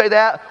people, can you say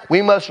that?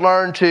 We must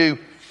learn to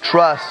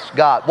trust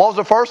God. What was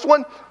the first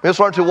one? We must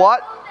learn to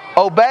what?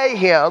 Obey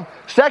him.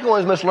 Second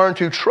one is we must learn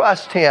to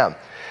trust him.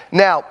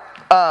 Now,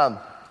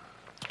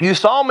 you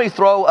saw me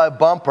throw a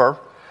bumper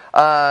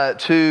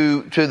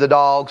to the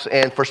dogs,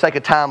 and for sake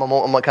of time, I'm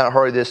going to kind of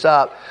hurry this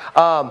up.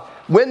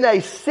 When they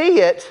see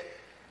it,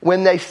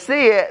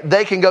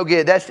 they can go get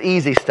it. That's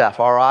easy stuff,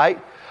 all right?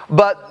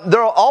 But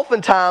there are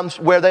often times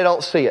where they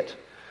don't see it.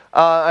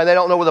 And they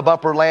don't know where the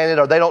bumper landed,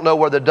 or they don't know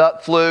where the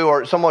duck flew,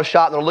 or someone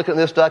shot and they're looking at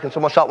this duck and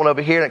someone shot one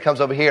over here and it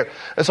comes over here.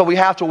 And so we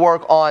have to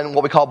work on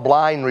what we call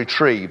blind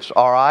retrieves,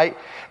 all right?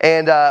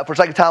 And for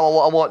sake of time, I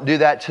won't do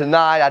that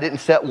tonight. I didn't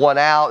set one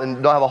out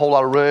and don't have a whole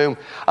lot of room.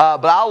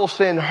 But I will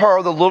send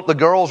her, the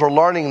girls are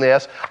learning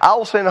this, I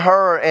will send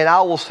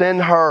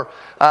her,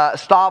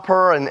 stop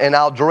her and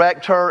I'll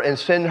direct her and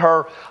send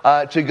her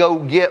to go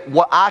get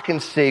what I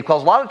can see.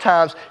 Because a lot of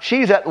times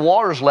she's at the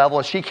water's level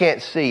and she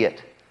can't see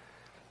it.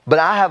 But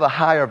I have a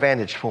higher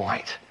vantage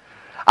point.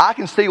 I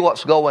can see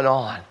what's going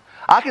on.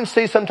 I can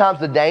see sometimes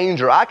the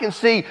danger. I can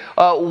see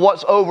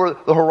what's over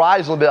the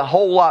horizon a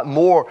whole lot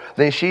more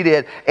than she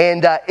did.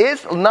 And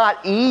it's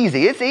not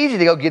easy. It's easy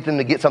to go get them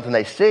to get something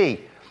they see.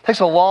 It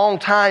takes a long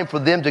time for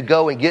them to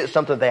go and get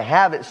something they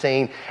haven't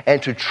seen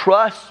and to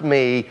trust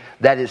me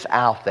that it's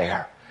out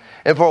there.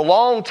 And for a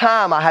long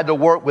time, I had to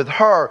work with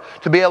her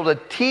to be able to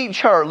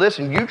teach her,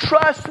 listen, you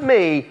trust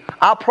me,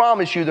 I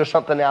promise you there's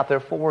something out there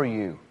for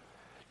you.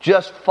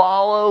 Just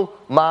follow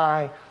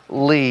my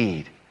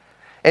lead.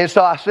 And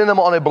so I send them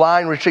on a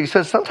blind retreat. He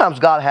says sometimes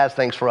God has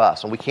things for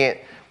us, and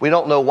we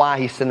don't know why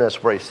he's sending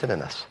us where he's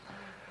sending us.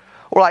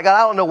 We're like, God,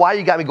 I don't know why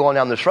you got me going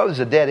down this road. It's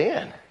a dead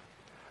end.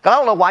 God, I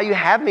don't know why you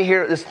have me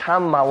here at this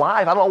time of my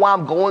life. I don't know why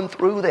I'm going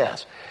through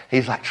this.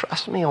 He's like,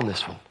 trust me on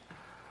this one.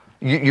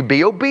 You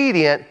be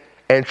obedient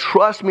and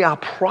trust me, I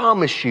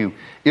promise you,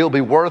 it'll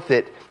be worth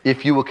it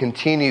if you will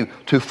continue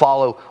to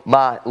follow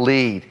my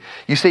lead.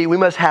 You see, we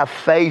must have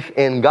faith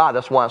in God.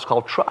 That's why it's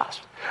called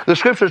trust. The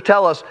scriptures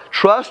tell us,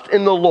 trust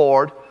in the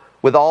Lord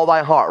with all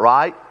thy heart,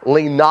 right?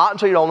 Lean not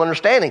until you don't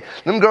understanding.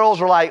 Them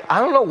girls are like, I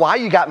don't know why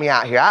you got me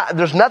out here.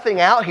 There's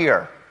nothing out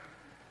here.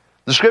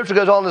 The scripture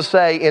goes on to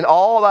say, in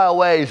all thy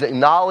ways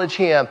acknowledge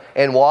him,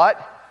 and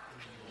what?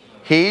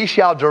 He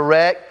shall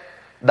direct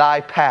thy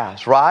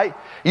paths, right?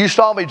 You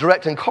saw me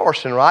directing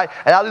Carson, right?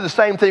 And I'll do the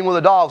same thing with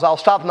the dogs. I'll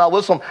stop and I'll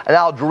whistle them, and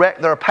I'll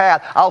direct their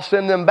path. I'll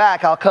send them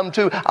back.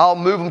 I'll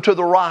move them to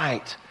the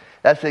right.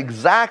 That's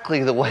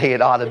exactly the way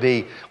it ought to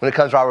be when it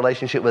comes to our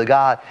relationship with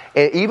God.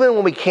 And even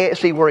when we can't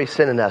see where he's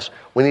sending us,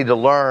 we need to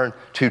learn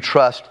to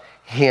trust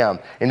him.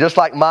 And just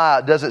like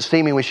Maya doesn't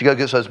see me when she goes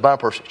get those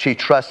bumpers, she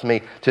trusts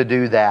me to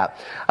do that.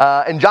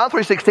 In John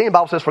 3:16, the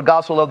Bible says, for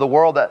God so loved the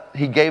world that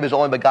he gave his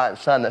only begotten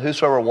Son, that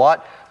whosoever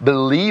what?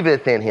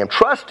 Believeth in him,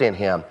 trust in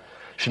him,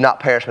 should not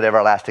perish with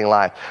everlasting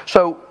life.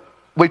 So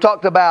we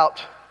talked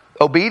about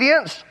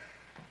obedience.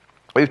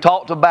 We've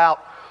talked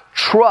about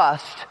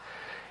trust.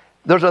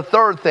 There's a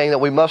third thing that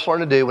we must learn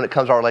to do when it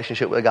comes to our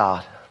relationship with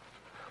God.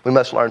 We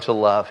must learn to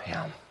love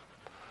him.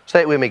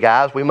 Say it with me,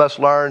 guys. We must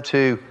learn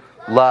to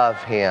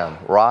love him,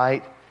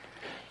 right?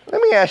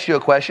 Let me ask you a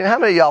question. How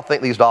many of y'all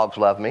think these dogs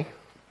love me?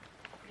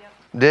 Yep.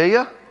 Do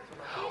you?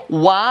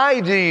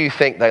 Why do you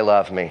think they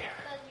love me?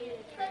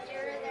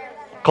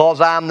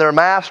 Because I'm their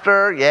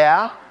master,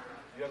 yeah.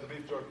 You have the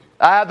beef jerky.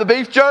 I have the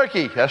beef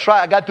jerky. That's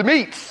right. I got the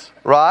meats,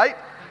 right?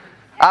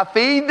 I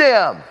feed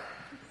them.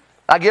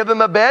 I give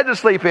them a bed to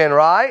sleep in,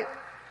 right?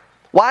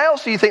 Why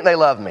else do you think they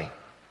love me?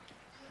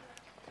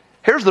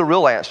 Here's the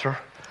real answer.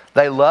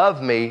 They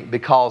love me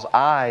because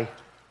I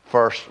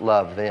first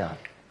loved them.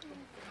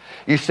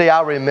 You see,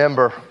 I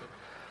remember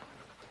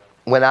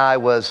when I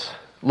was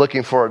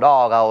looking for a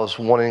dog, I was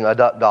wanting a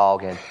duck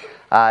dog, and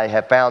I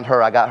had found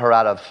her. I got her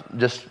out of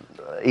just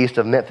east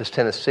of Memphis,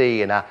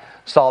 Tennessee, and I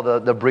saw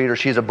the breeder.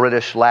 She's a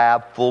British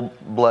lab,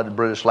 full-blooded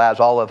British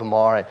labs, all of them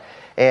are.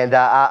 And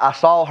I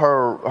saw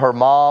her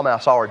mom and I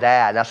saw her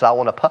dad, and I said, I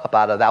want a pup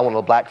out of that. I want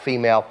a black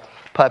female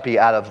puppy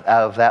out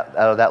of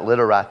that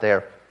litter right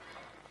there.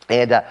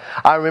 And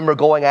I remember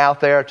going out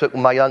there, took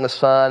my youngest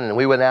son, and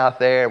we went out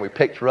there and we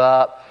picked her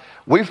up.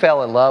 We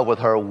fell in love with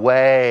her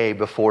way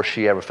before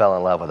she ever fell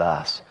in love with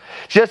us.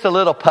 Just a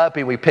little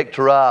puppy, we picked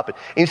her up. And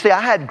you see,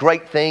 I had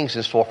great things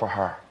in store for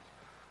her.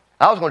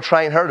 I was going to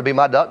train her to be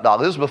my duck dog.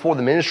 This was before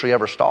the ministry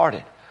ever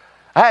started.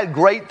 I had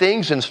great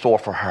things in store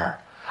for her.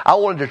 I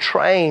wanted to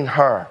train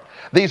her.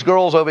 These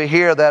girls over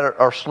here that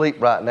are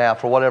asleep right now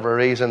for whatever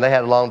reason, they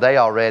had a long day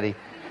already.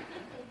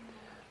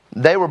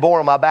 They were born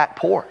on my back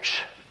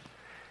porch.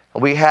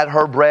 We had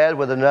her bred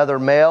with another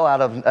male out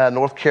of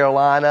North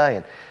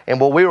Carolina. And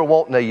we were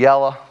wanting a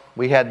yellow.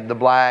 We had the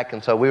black,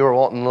 and so we were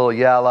wanting a little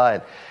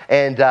yellow.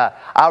 And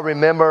I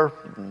remember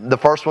the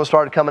first one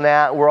started coming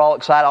out. We're all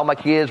excited. All my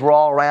kids were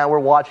all around. We're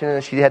watching it,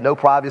 and she had no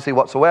privacy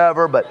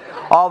whatsoever. But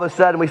all of a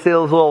sudden, we see this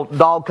little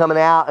dog coming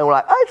out, and we're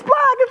like, oh, it's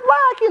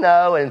black, you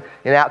know. And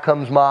out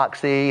comes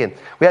Moxie. And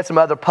we had some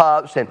other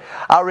pups. And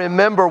I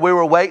remember we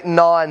were waiting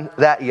on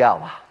that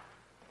yellow.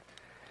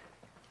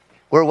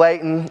 We're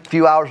waiting a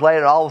few hours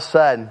later, and all of a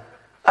sudden,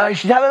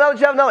 she's having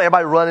another.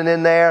 Everybody running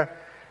in there.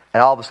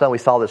 And all of a sudden, we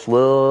saw this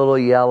little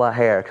yellow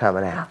hair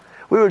coming out.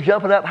 We were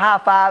jumping up,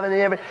 high-fiving and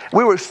everything.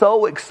 We were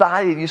so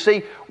excited. You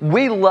see,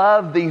 we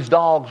loved these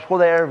dogs before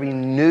they ever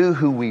even knew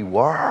who we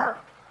were.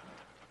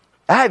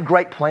 I had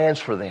great plans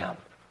for them.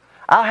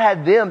 I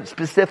had them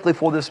specifically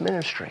for this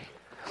ministry.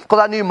 Because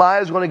I knew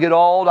Maya's going to get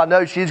old. I know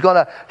I'm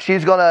going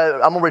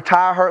to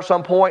retire her at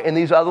some point, and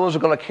these other ones are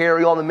going to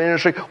carry on the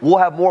ministry. We'll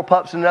have more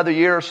pups in another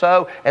year or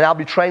so, and I'll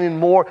be training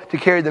more to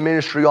carry the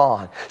ministry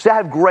on. So I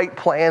have great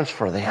plans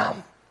for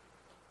them.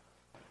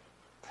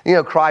 You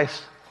know,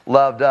 Christ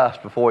loved us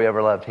before we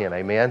ever loved him.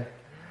 Amen?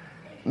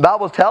 The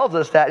Bible tells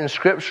us that in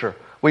Scripture.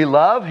 We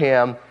love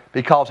him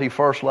because he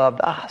first loved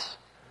us.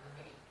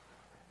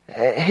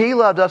 He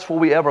loved us before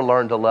we ever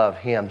learned to love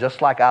him,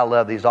 just like I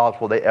love these dogs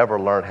before they ever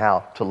learned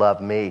how to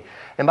love me.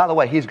 And by the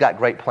way, he's got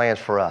great plans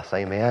for us.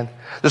 Amen?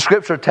 The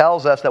Scripture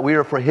tells us that we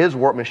are for his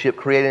workmanship,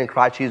 created in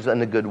Christ Jesus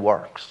unto good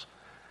works.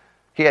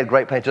 He had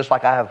great plans, just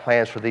like I have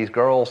plans for these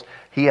girls.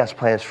 He has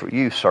plans for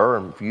you, sir,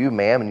 and for you,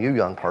 ma'am, and you,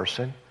 young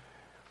person.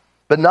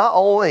 But not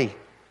only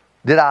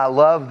did I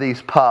love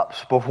these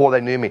pups before they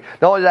knew me,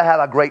 not only did I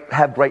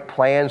have great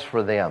plans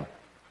for them,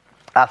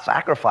 I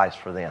sacrificed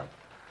for them.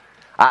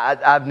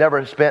 I've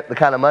never spent the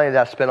kind of money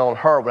that I spent on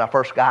her when I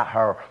first got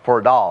her for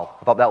a dog.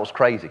 I thought that was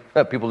crazy.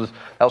 That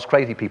was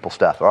crazy people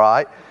stuff, all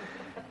right?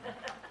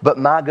 But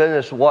my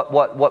goodness,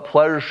 what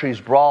pleasure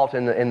she's brought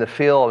in the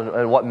field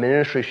and what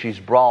ministry she's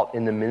brought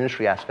in the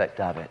ministry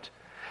aspect of it.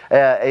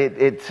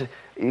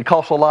 It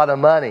costs a lot of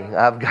money.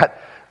 I've got...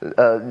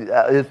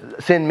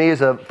 SendMe is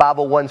a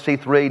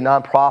 501c3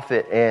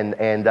 nonprofit, and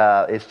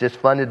it's just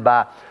funded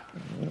by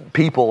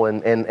people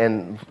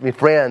and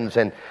friends,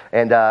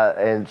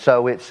 and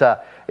so it's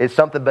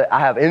something. But I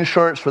have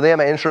insurance for them,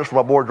 insurance for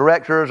my board of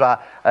directors,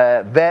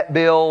 vet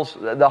bills,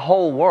 the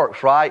whole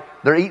works. Right?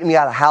 They're eating me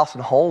out of house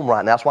and home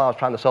right now. That's why I was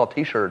trying to sell a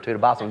T-shirt or two to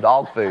buy some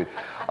dog food,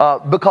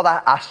 because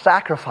I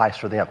sacrifice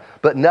for them,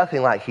 but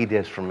nothing like He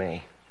did for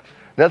me.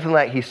 Nothing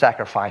like He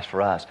sacrificed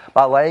for us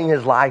by laying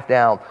His life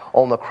down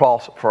on the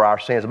cross for our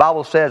sins. The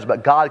Bible says,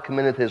 "But God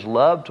commendeth His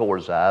love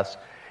towards us,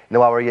 and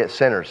while we're yet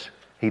sinners,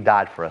 He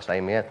died for us."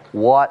 Amen.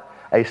 What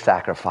a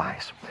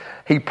sacrifice!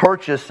 He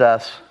purchased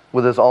us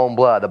with His own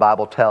blood, the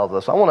Bible tells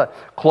us. I want to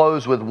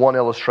close with one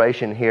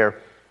illustration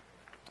here,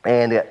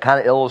 and it kind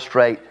of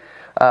illustrate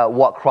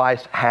what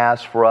Christ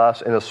has for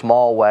us in a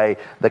small way,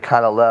 the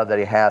kind of love that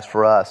He has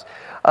for us.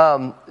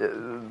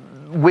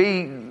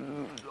 We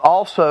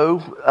also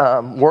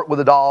work with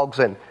the dogs,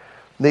 and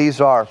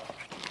these are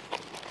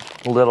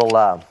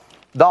little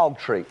dog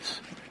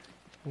treats.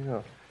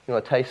 You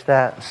want to taste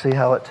that and see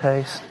how it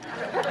tastes?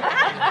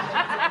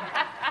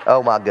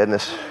 Oh my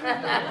goodness.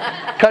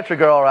 Country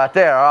girl right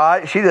there, all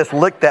right? She just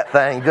licked that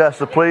thing just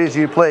to please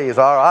you, please,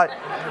 all right?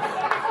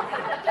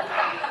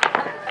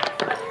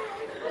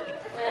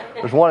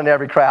 There's one in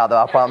every crowd,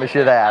 though, I promise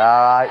you that,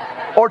 all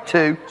right? Or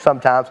two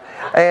sometimes.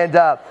 And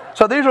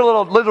so these are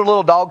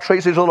little dog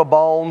treats, these are little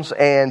bones,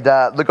 and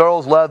the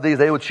girls love these.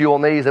 They would chew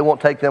on these. They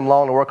won't take them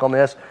long to work on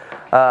this.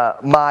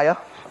 Maya,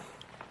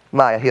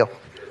 heel.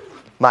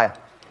 Maya,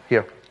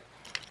 here.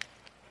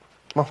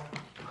 Come on.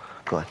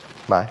 Good.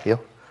 Maya,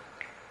 heel.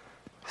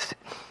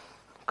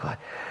 Good.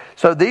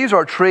 So these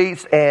are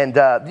treats, and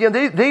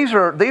these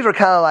are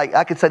kind of like,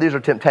 I could say these are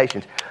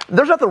temptations.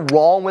 There's nothing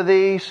wrong with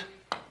these,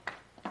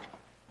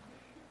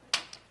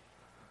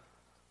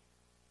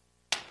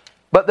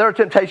 but there are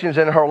temptations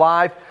in her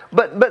life.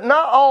 But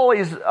not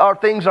always are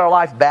things in our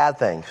life bad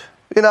things.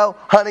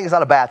 Hunting is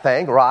not a bad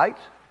thing, right?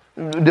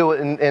 Do it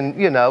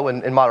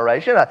in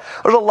moderation.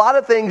 There's a lot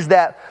of things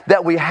that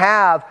we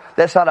have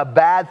that's not a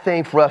bad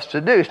thing for us to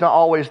do. It's not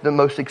always the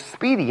most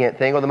expedient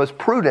thing or the most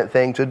prudent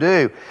thing to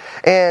do.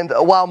 And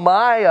while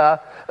Maya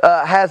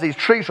has these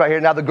treats right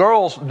here, now the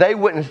girls, they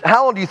wouldn't.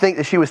 How long do you think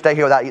that she would stay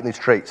here without eating these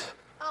treats?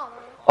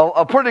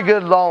 A pretty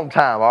good long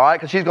time, all right?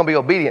 Because she's going to be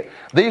obedient.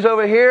 These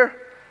over here,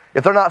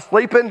 if they're not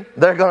sleeping,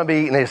 they're going to be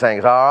eating these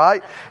things, all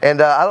right?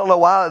 And I don't know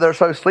why they're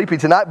so sleepy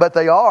tonight, but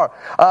they are.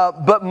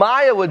 But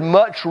Maya would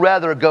much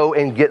rather go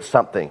and get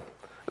something,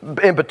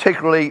 in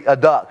particularly a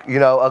duck,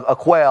 a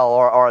quail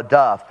or a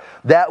dove.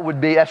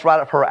 That's right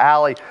up her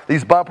alley.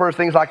 These bumpers,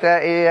 things like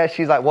that, yeah,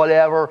 she's like,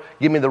 whatever,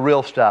 give me the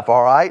real stuff,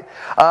 all right?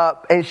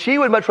 And she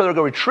would much rather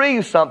go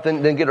retrieve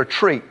something than get a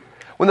treat.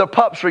 When the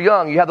pups are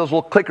young, you have those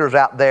little clickers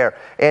out there.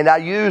 And I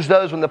use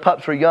those when the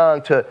pups are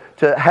young to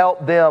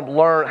help them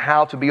learn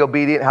how to be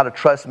obedient, how to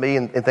trust me,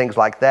 and things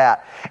like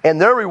that. And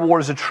their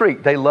reward is a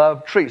treat. They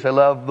love treats. They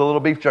love the little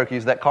beef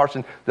jerkies that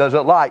Carson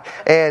doesn't like.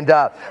 And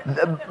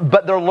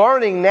but they're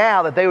learning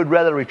now that they would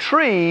rather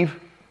retrieve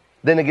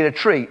than to get a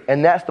treat.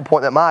 And that's the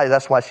point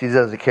that's why she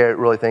doesn't care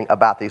really think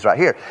about these right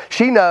here.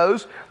 She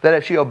knows that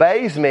if she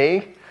obeys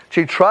me,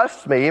 she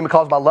trusts me, and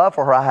because of my love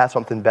for her, I have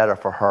something better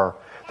for her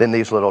than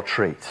these little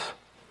treats.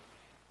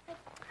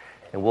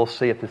 And we'll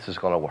see if this is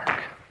going to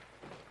work.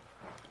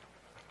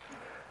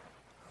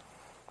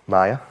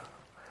 Maya,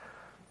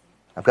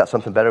 I've got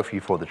something better for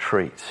you for the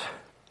treats.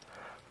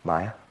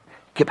 Maya,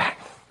 get back.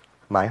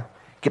 Maya,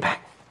 get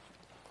back.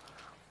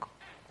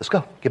 Let's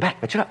go. Get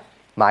back. Fetch it up.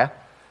 Maya.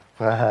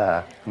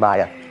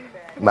 Maya.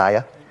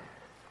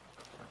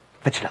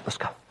 Fetch it up. Let's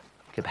go.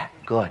 Get back.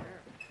 Good.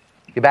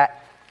 Get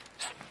back.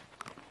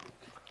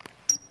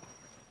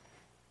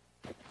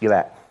 Get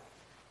back.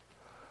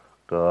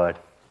 Good.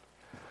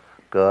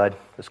 Good.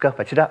 Let's go.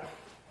 Fetch it up.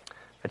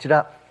 Fetch it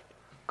up.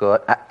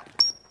 Good.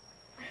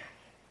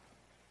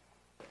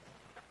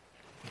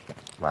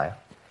 Maya,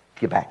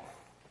 get back.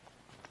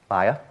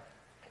 Maya,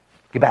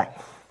 get back.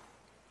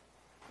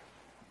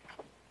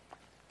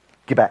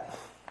 Get back.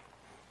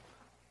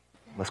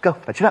 Let's go.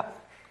 Fetch it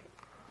up.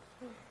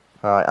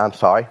 All right. I'm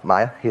sorry.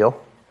 Maya,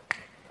 heel.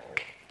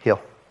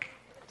 Heel.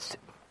 Sit.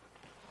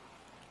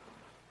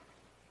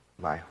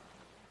 Maya,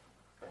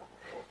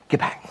 get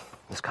back.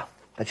 Let's go.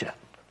 Fetch it up.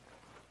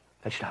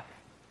 Fetch it up.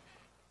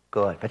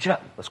 Good. Fetch it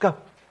up. Let's go.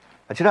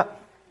 Fetch it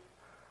up.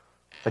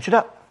 Fetch it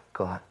up.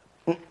 Go on.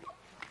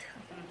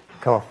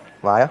 Come on,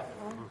 Maya.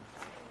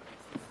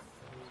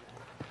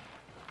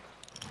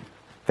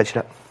 Fetch it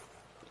up.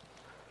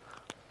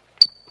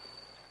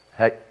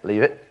 Hey,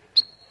 leave it.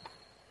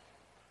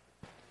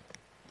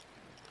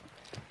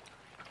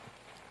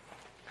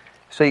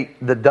 See,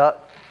 the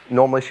duck,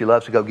 normally she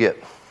loves to go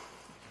get.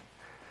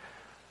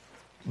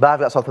 But I've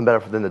got something better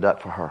than the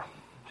duck for her.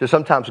 So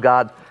sometimes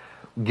God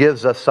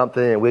gives us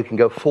something and we can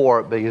go for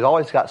it, but He's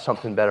always got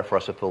something better for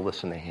us if we'll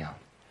listen to Him.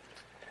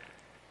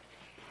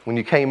 When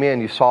you came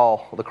in, you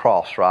saw the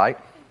cross, right?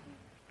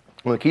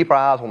 When we keep our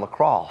eyes on the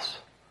cross,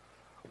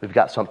 we've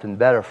got something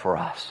better for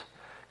us.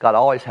 God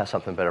always has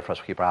something better for us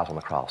if we keep our eyes on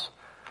the cross.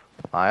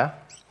 Maya,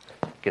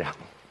 get out.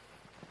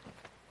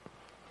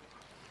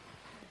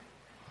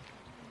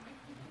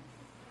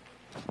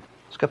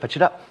 Let's go fetch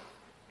it up.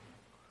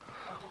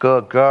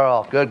 Good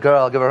girl. Good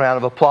girl. Give her a round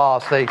of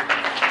applause. See.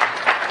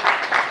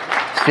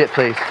 Sit,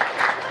 please.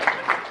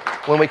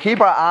 When we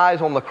keep our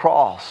eyes on the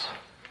cross,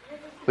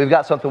 we've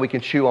got something we can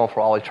chew on for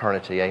all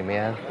eternity.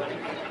 Amen.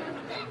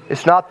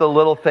 It's not the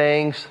little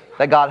things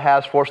that God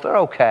has for us. They're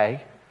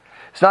okay.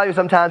 It's not even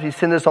sometimes He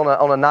sends us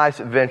on a nice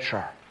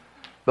adventure.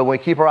 But when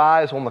we keep our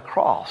eyes on the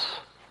cross,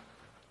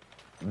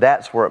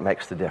 that's where it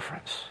makes the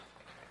difference.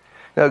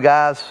 You know,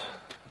 guys,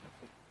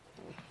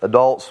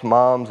 adults,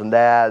 moms and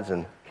dads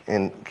and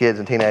kids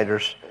and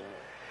teenagers,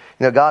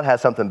 you know, God has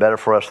something better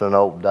for us than an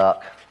old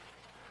duck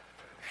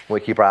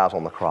when we keep our eyes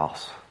on the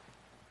cross.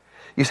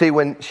 You see,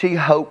 when she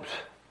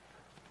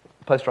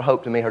placed her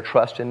hope in me, her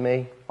trust in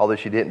me, although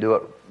she didn't do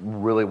it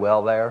really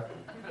well there.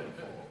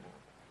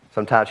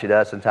 Sometimes she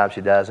does, sometimes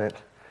she doesn't.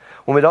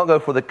 When we don't go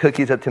for the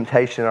cookies of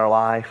temptation in our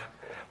life,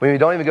 when we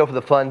don't even go for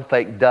the fun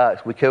fake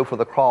ducks, we go for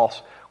the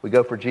cross, we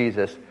go for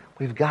Jesus,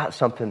 we've got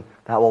something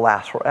that will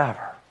last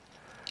forever.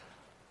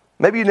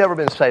 Maybe you've never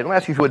been saved. Let me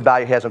ask you if you would bow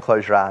your heads and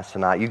close your eyes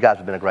tonight. You guys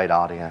have been a great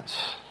audience.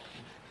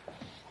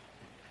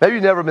 Maybe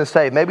you've never been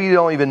saved. Maybe you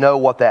don't even know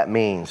what that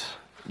means,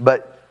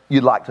 but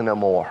you'd like to know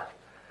more.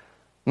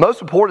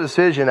 Most important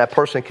decision that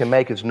person can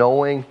make is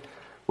knowing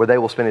where they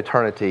will spend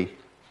eternity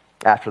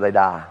after they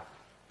die.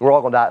 We're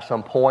all going to die at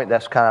some point.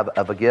 That's kind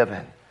of a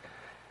given.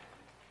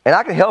 And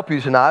I can help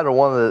you tonight, or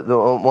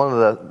one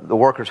of the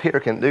workers here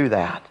can do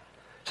that.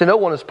 See, no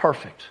one is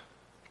perfect.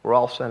 We're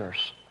all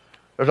sinners.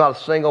 There's not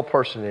a single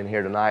person in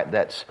here tonight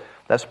that's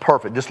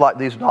perfect. Just like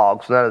these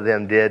dogs, none of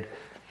them did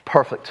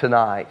perfect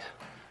tonight.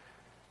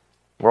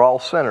 We're all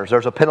sinners.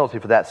 There's a penalty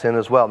for that sin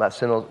as well.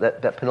 And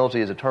that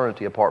penalty is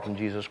eternity apart from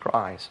Jesus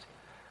Christ.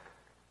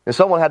 And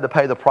someone had to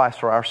pay the price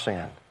for our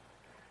sin.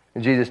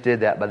 And Jesus did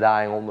that by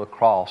dying on the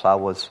cross. I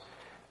was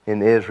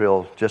in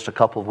Israel just a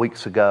couple of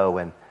weeks ago,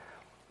 and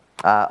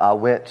I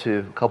went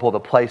to a couple of the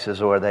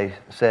places where they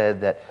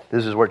said that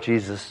this is where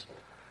Jesus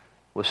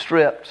was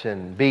stripped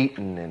and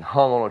beaten and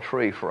hung on a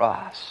tree for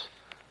us.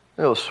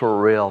 It was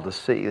surreal to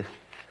see. And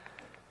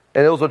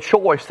it was a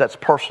choice that's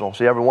personal.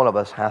 See, every one of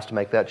us has to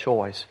make that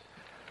choice.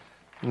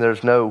 And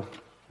there's no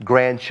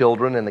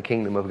grandchildren in the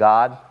kingdom of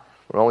God.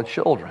 We're only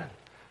children.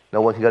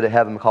 No one can go to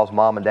heaven because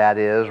mom and dad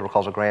is or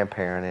because a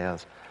grandparent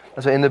is.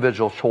 That's an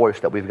individual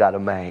choice that we've got to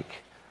make.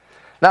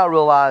 Now I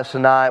realize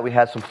tonight we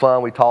had some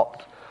fun. We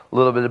talked a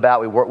little bit about,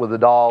 we worked with the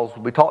dolls.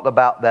 We talked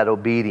about that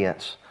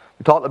obedience.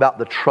 We talked about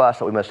the trust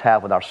that we must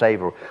have with our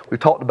Savior. We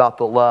talked about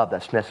the love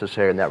that's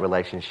necessary in that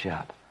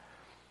relationship.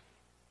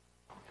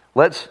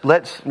 Let's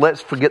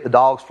forget the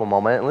dogs for a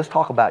moment and let's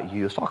talk about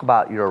you. Let's talk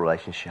about your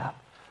relationship.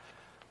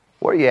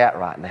 Where are you at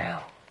right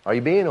now? Are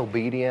you being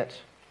obedient?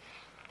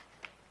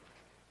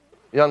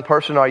 Young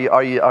person, are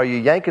you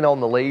yanking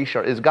on the leash?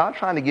 Or is God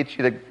trying to get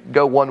you to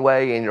go one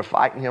way and you're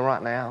fighting Him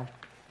right now?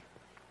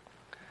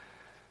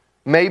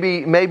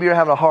 Maybe you're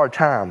having a hard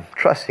time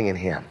trusting in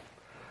Him.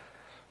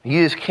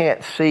 You just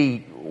can't see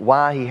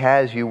why He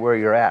has you where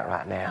you're at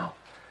right now.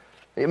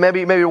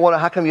 Maybe you're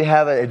wondering, how come you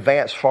haven't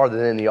advanced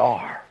farther than you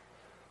are?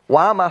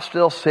 Why am I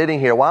still sitting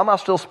here? Why am I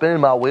still spinning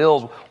my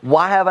wheels?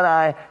 Why haven't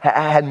I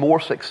had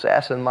more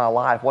success in my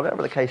life?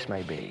 Whatever the case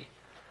may be.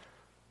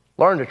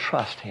 Learn to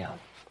trust Him.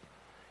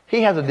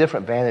 He has a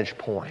different vantage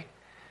point.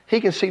 He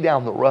can see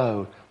down the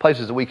road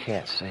places that we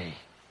can't see.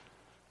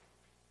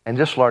 And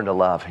just learn to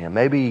love Him.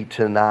 Maybe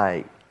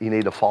tonight you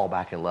need to fall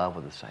back in love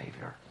with the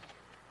Savior.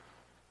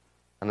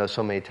 I know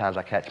so many times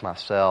I catch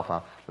myself.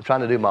 I'm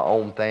trying to do my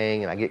own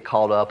thing and I get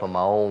caught up on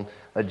my own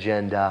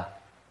agenda.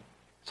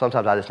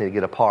 Sometimes I just need to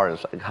get apart and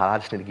say, God, I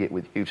just need to get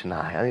with you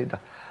tonight.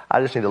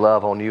 I just need to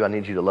love on you. I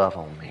need you to love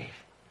on me.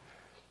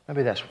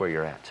 Maybe that's where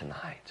you're at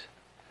tonight.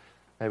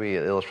 Maybe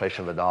an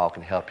illustration of a dog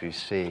can help you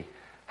see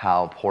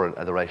how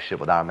important the relationship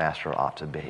with our Master ought to be.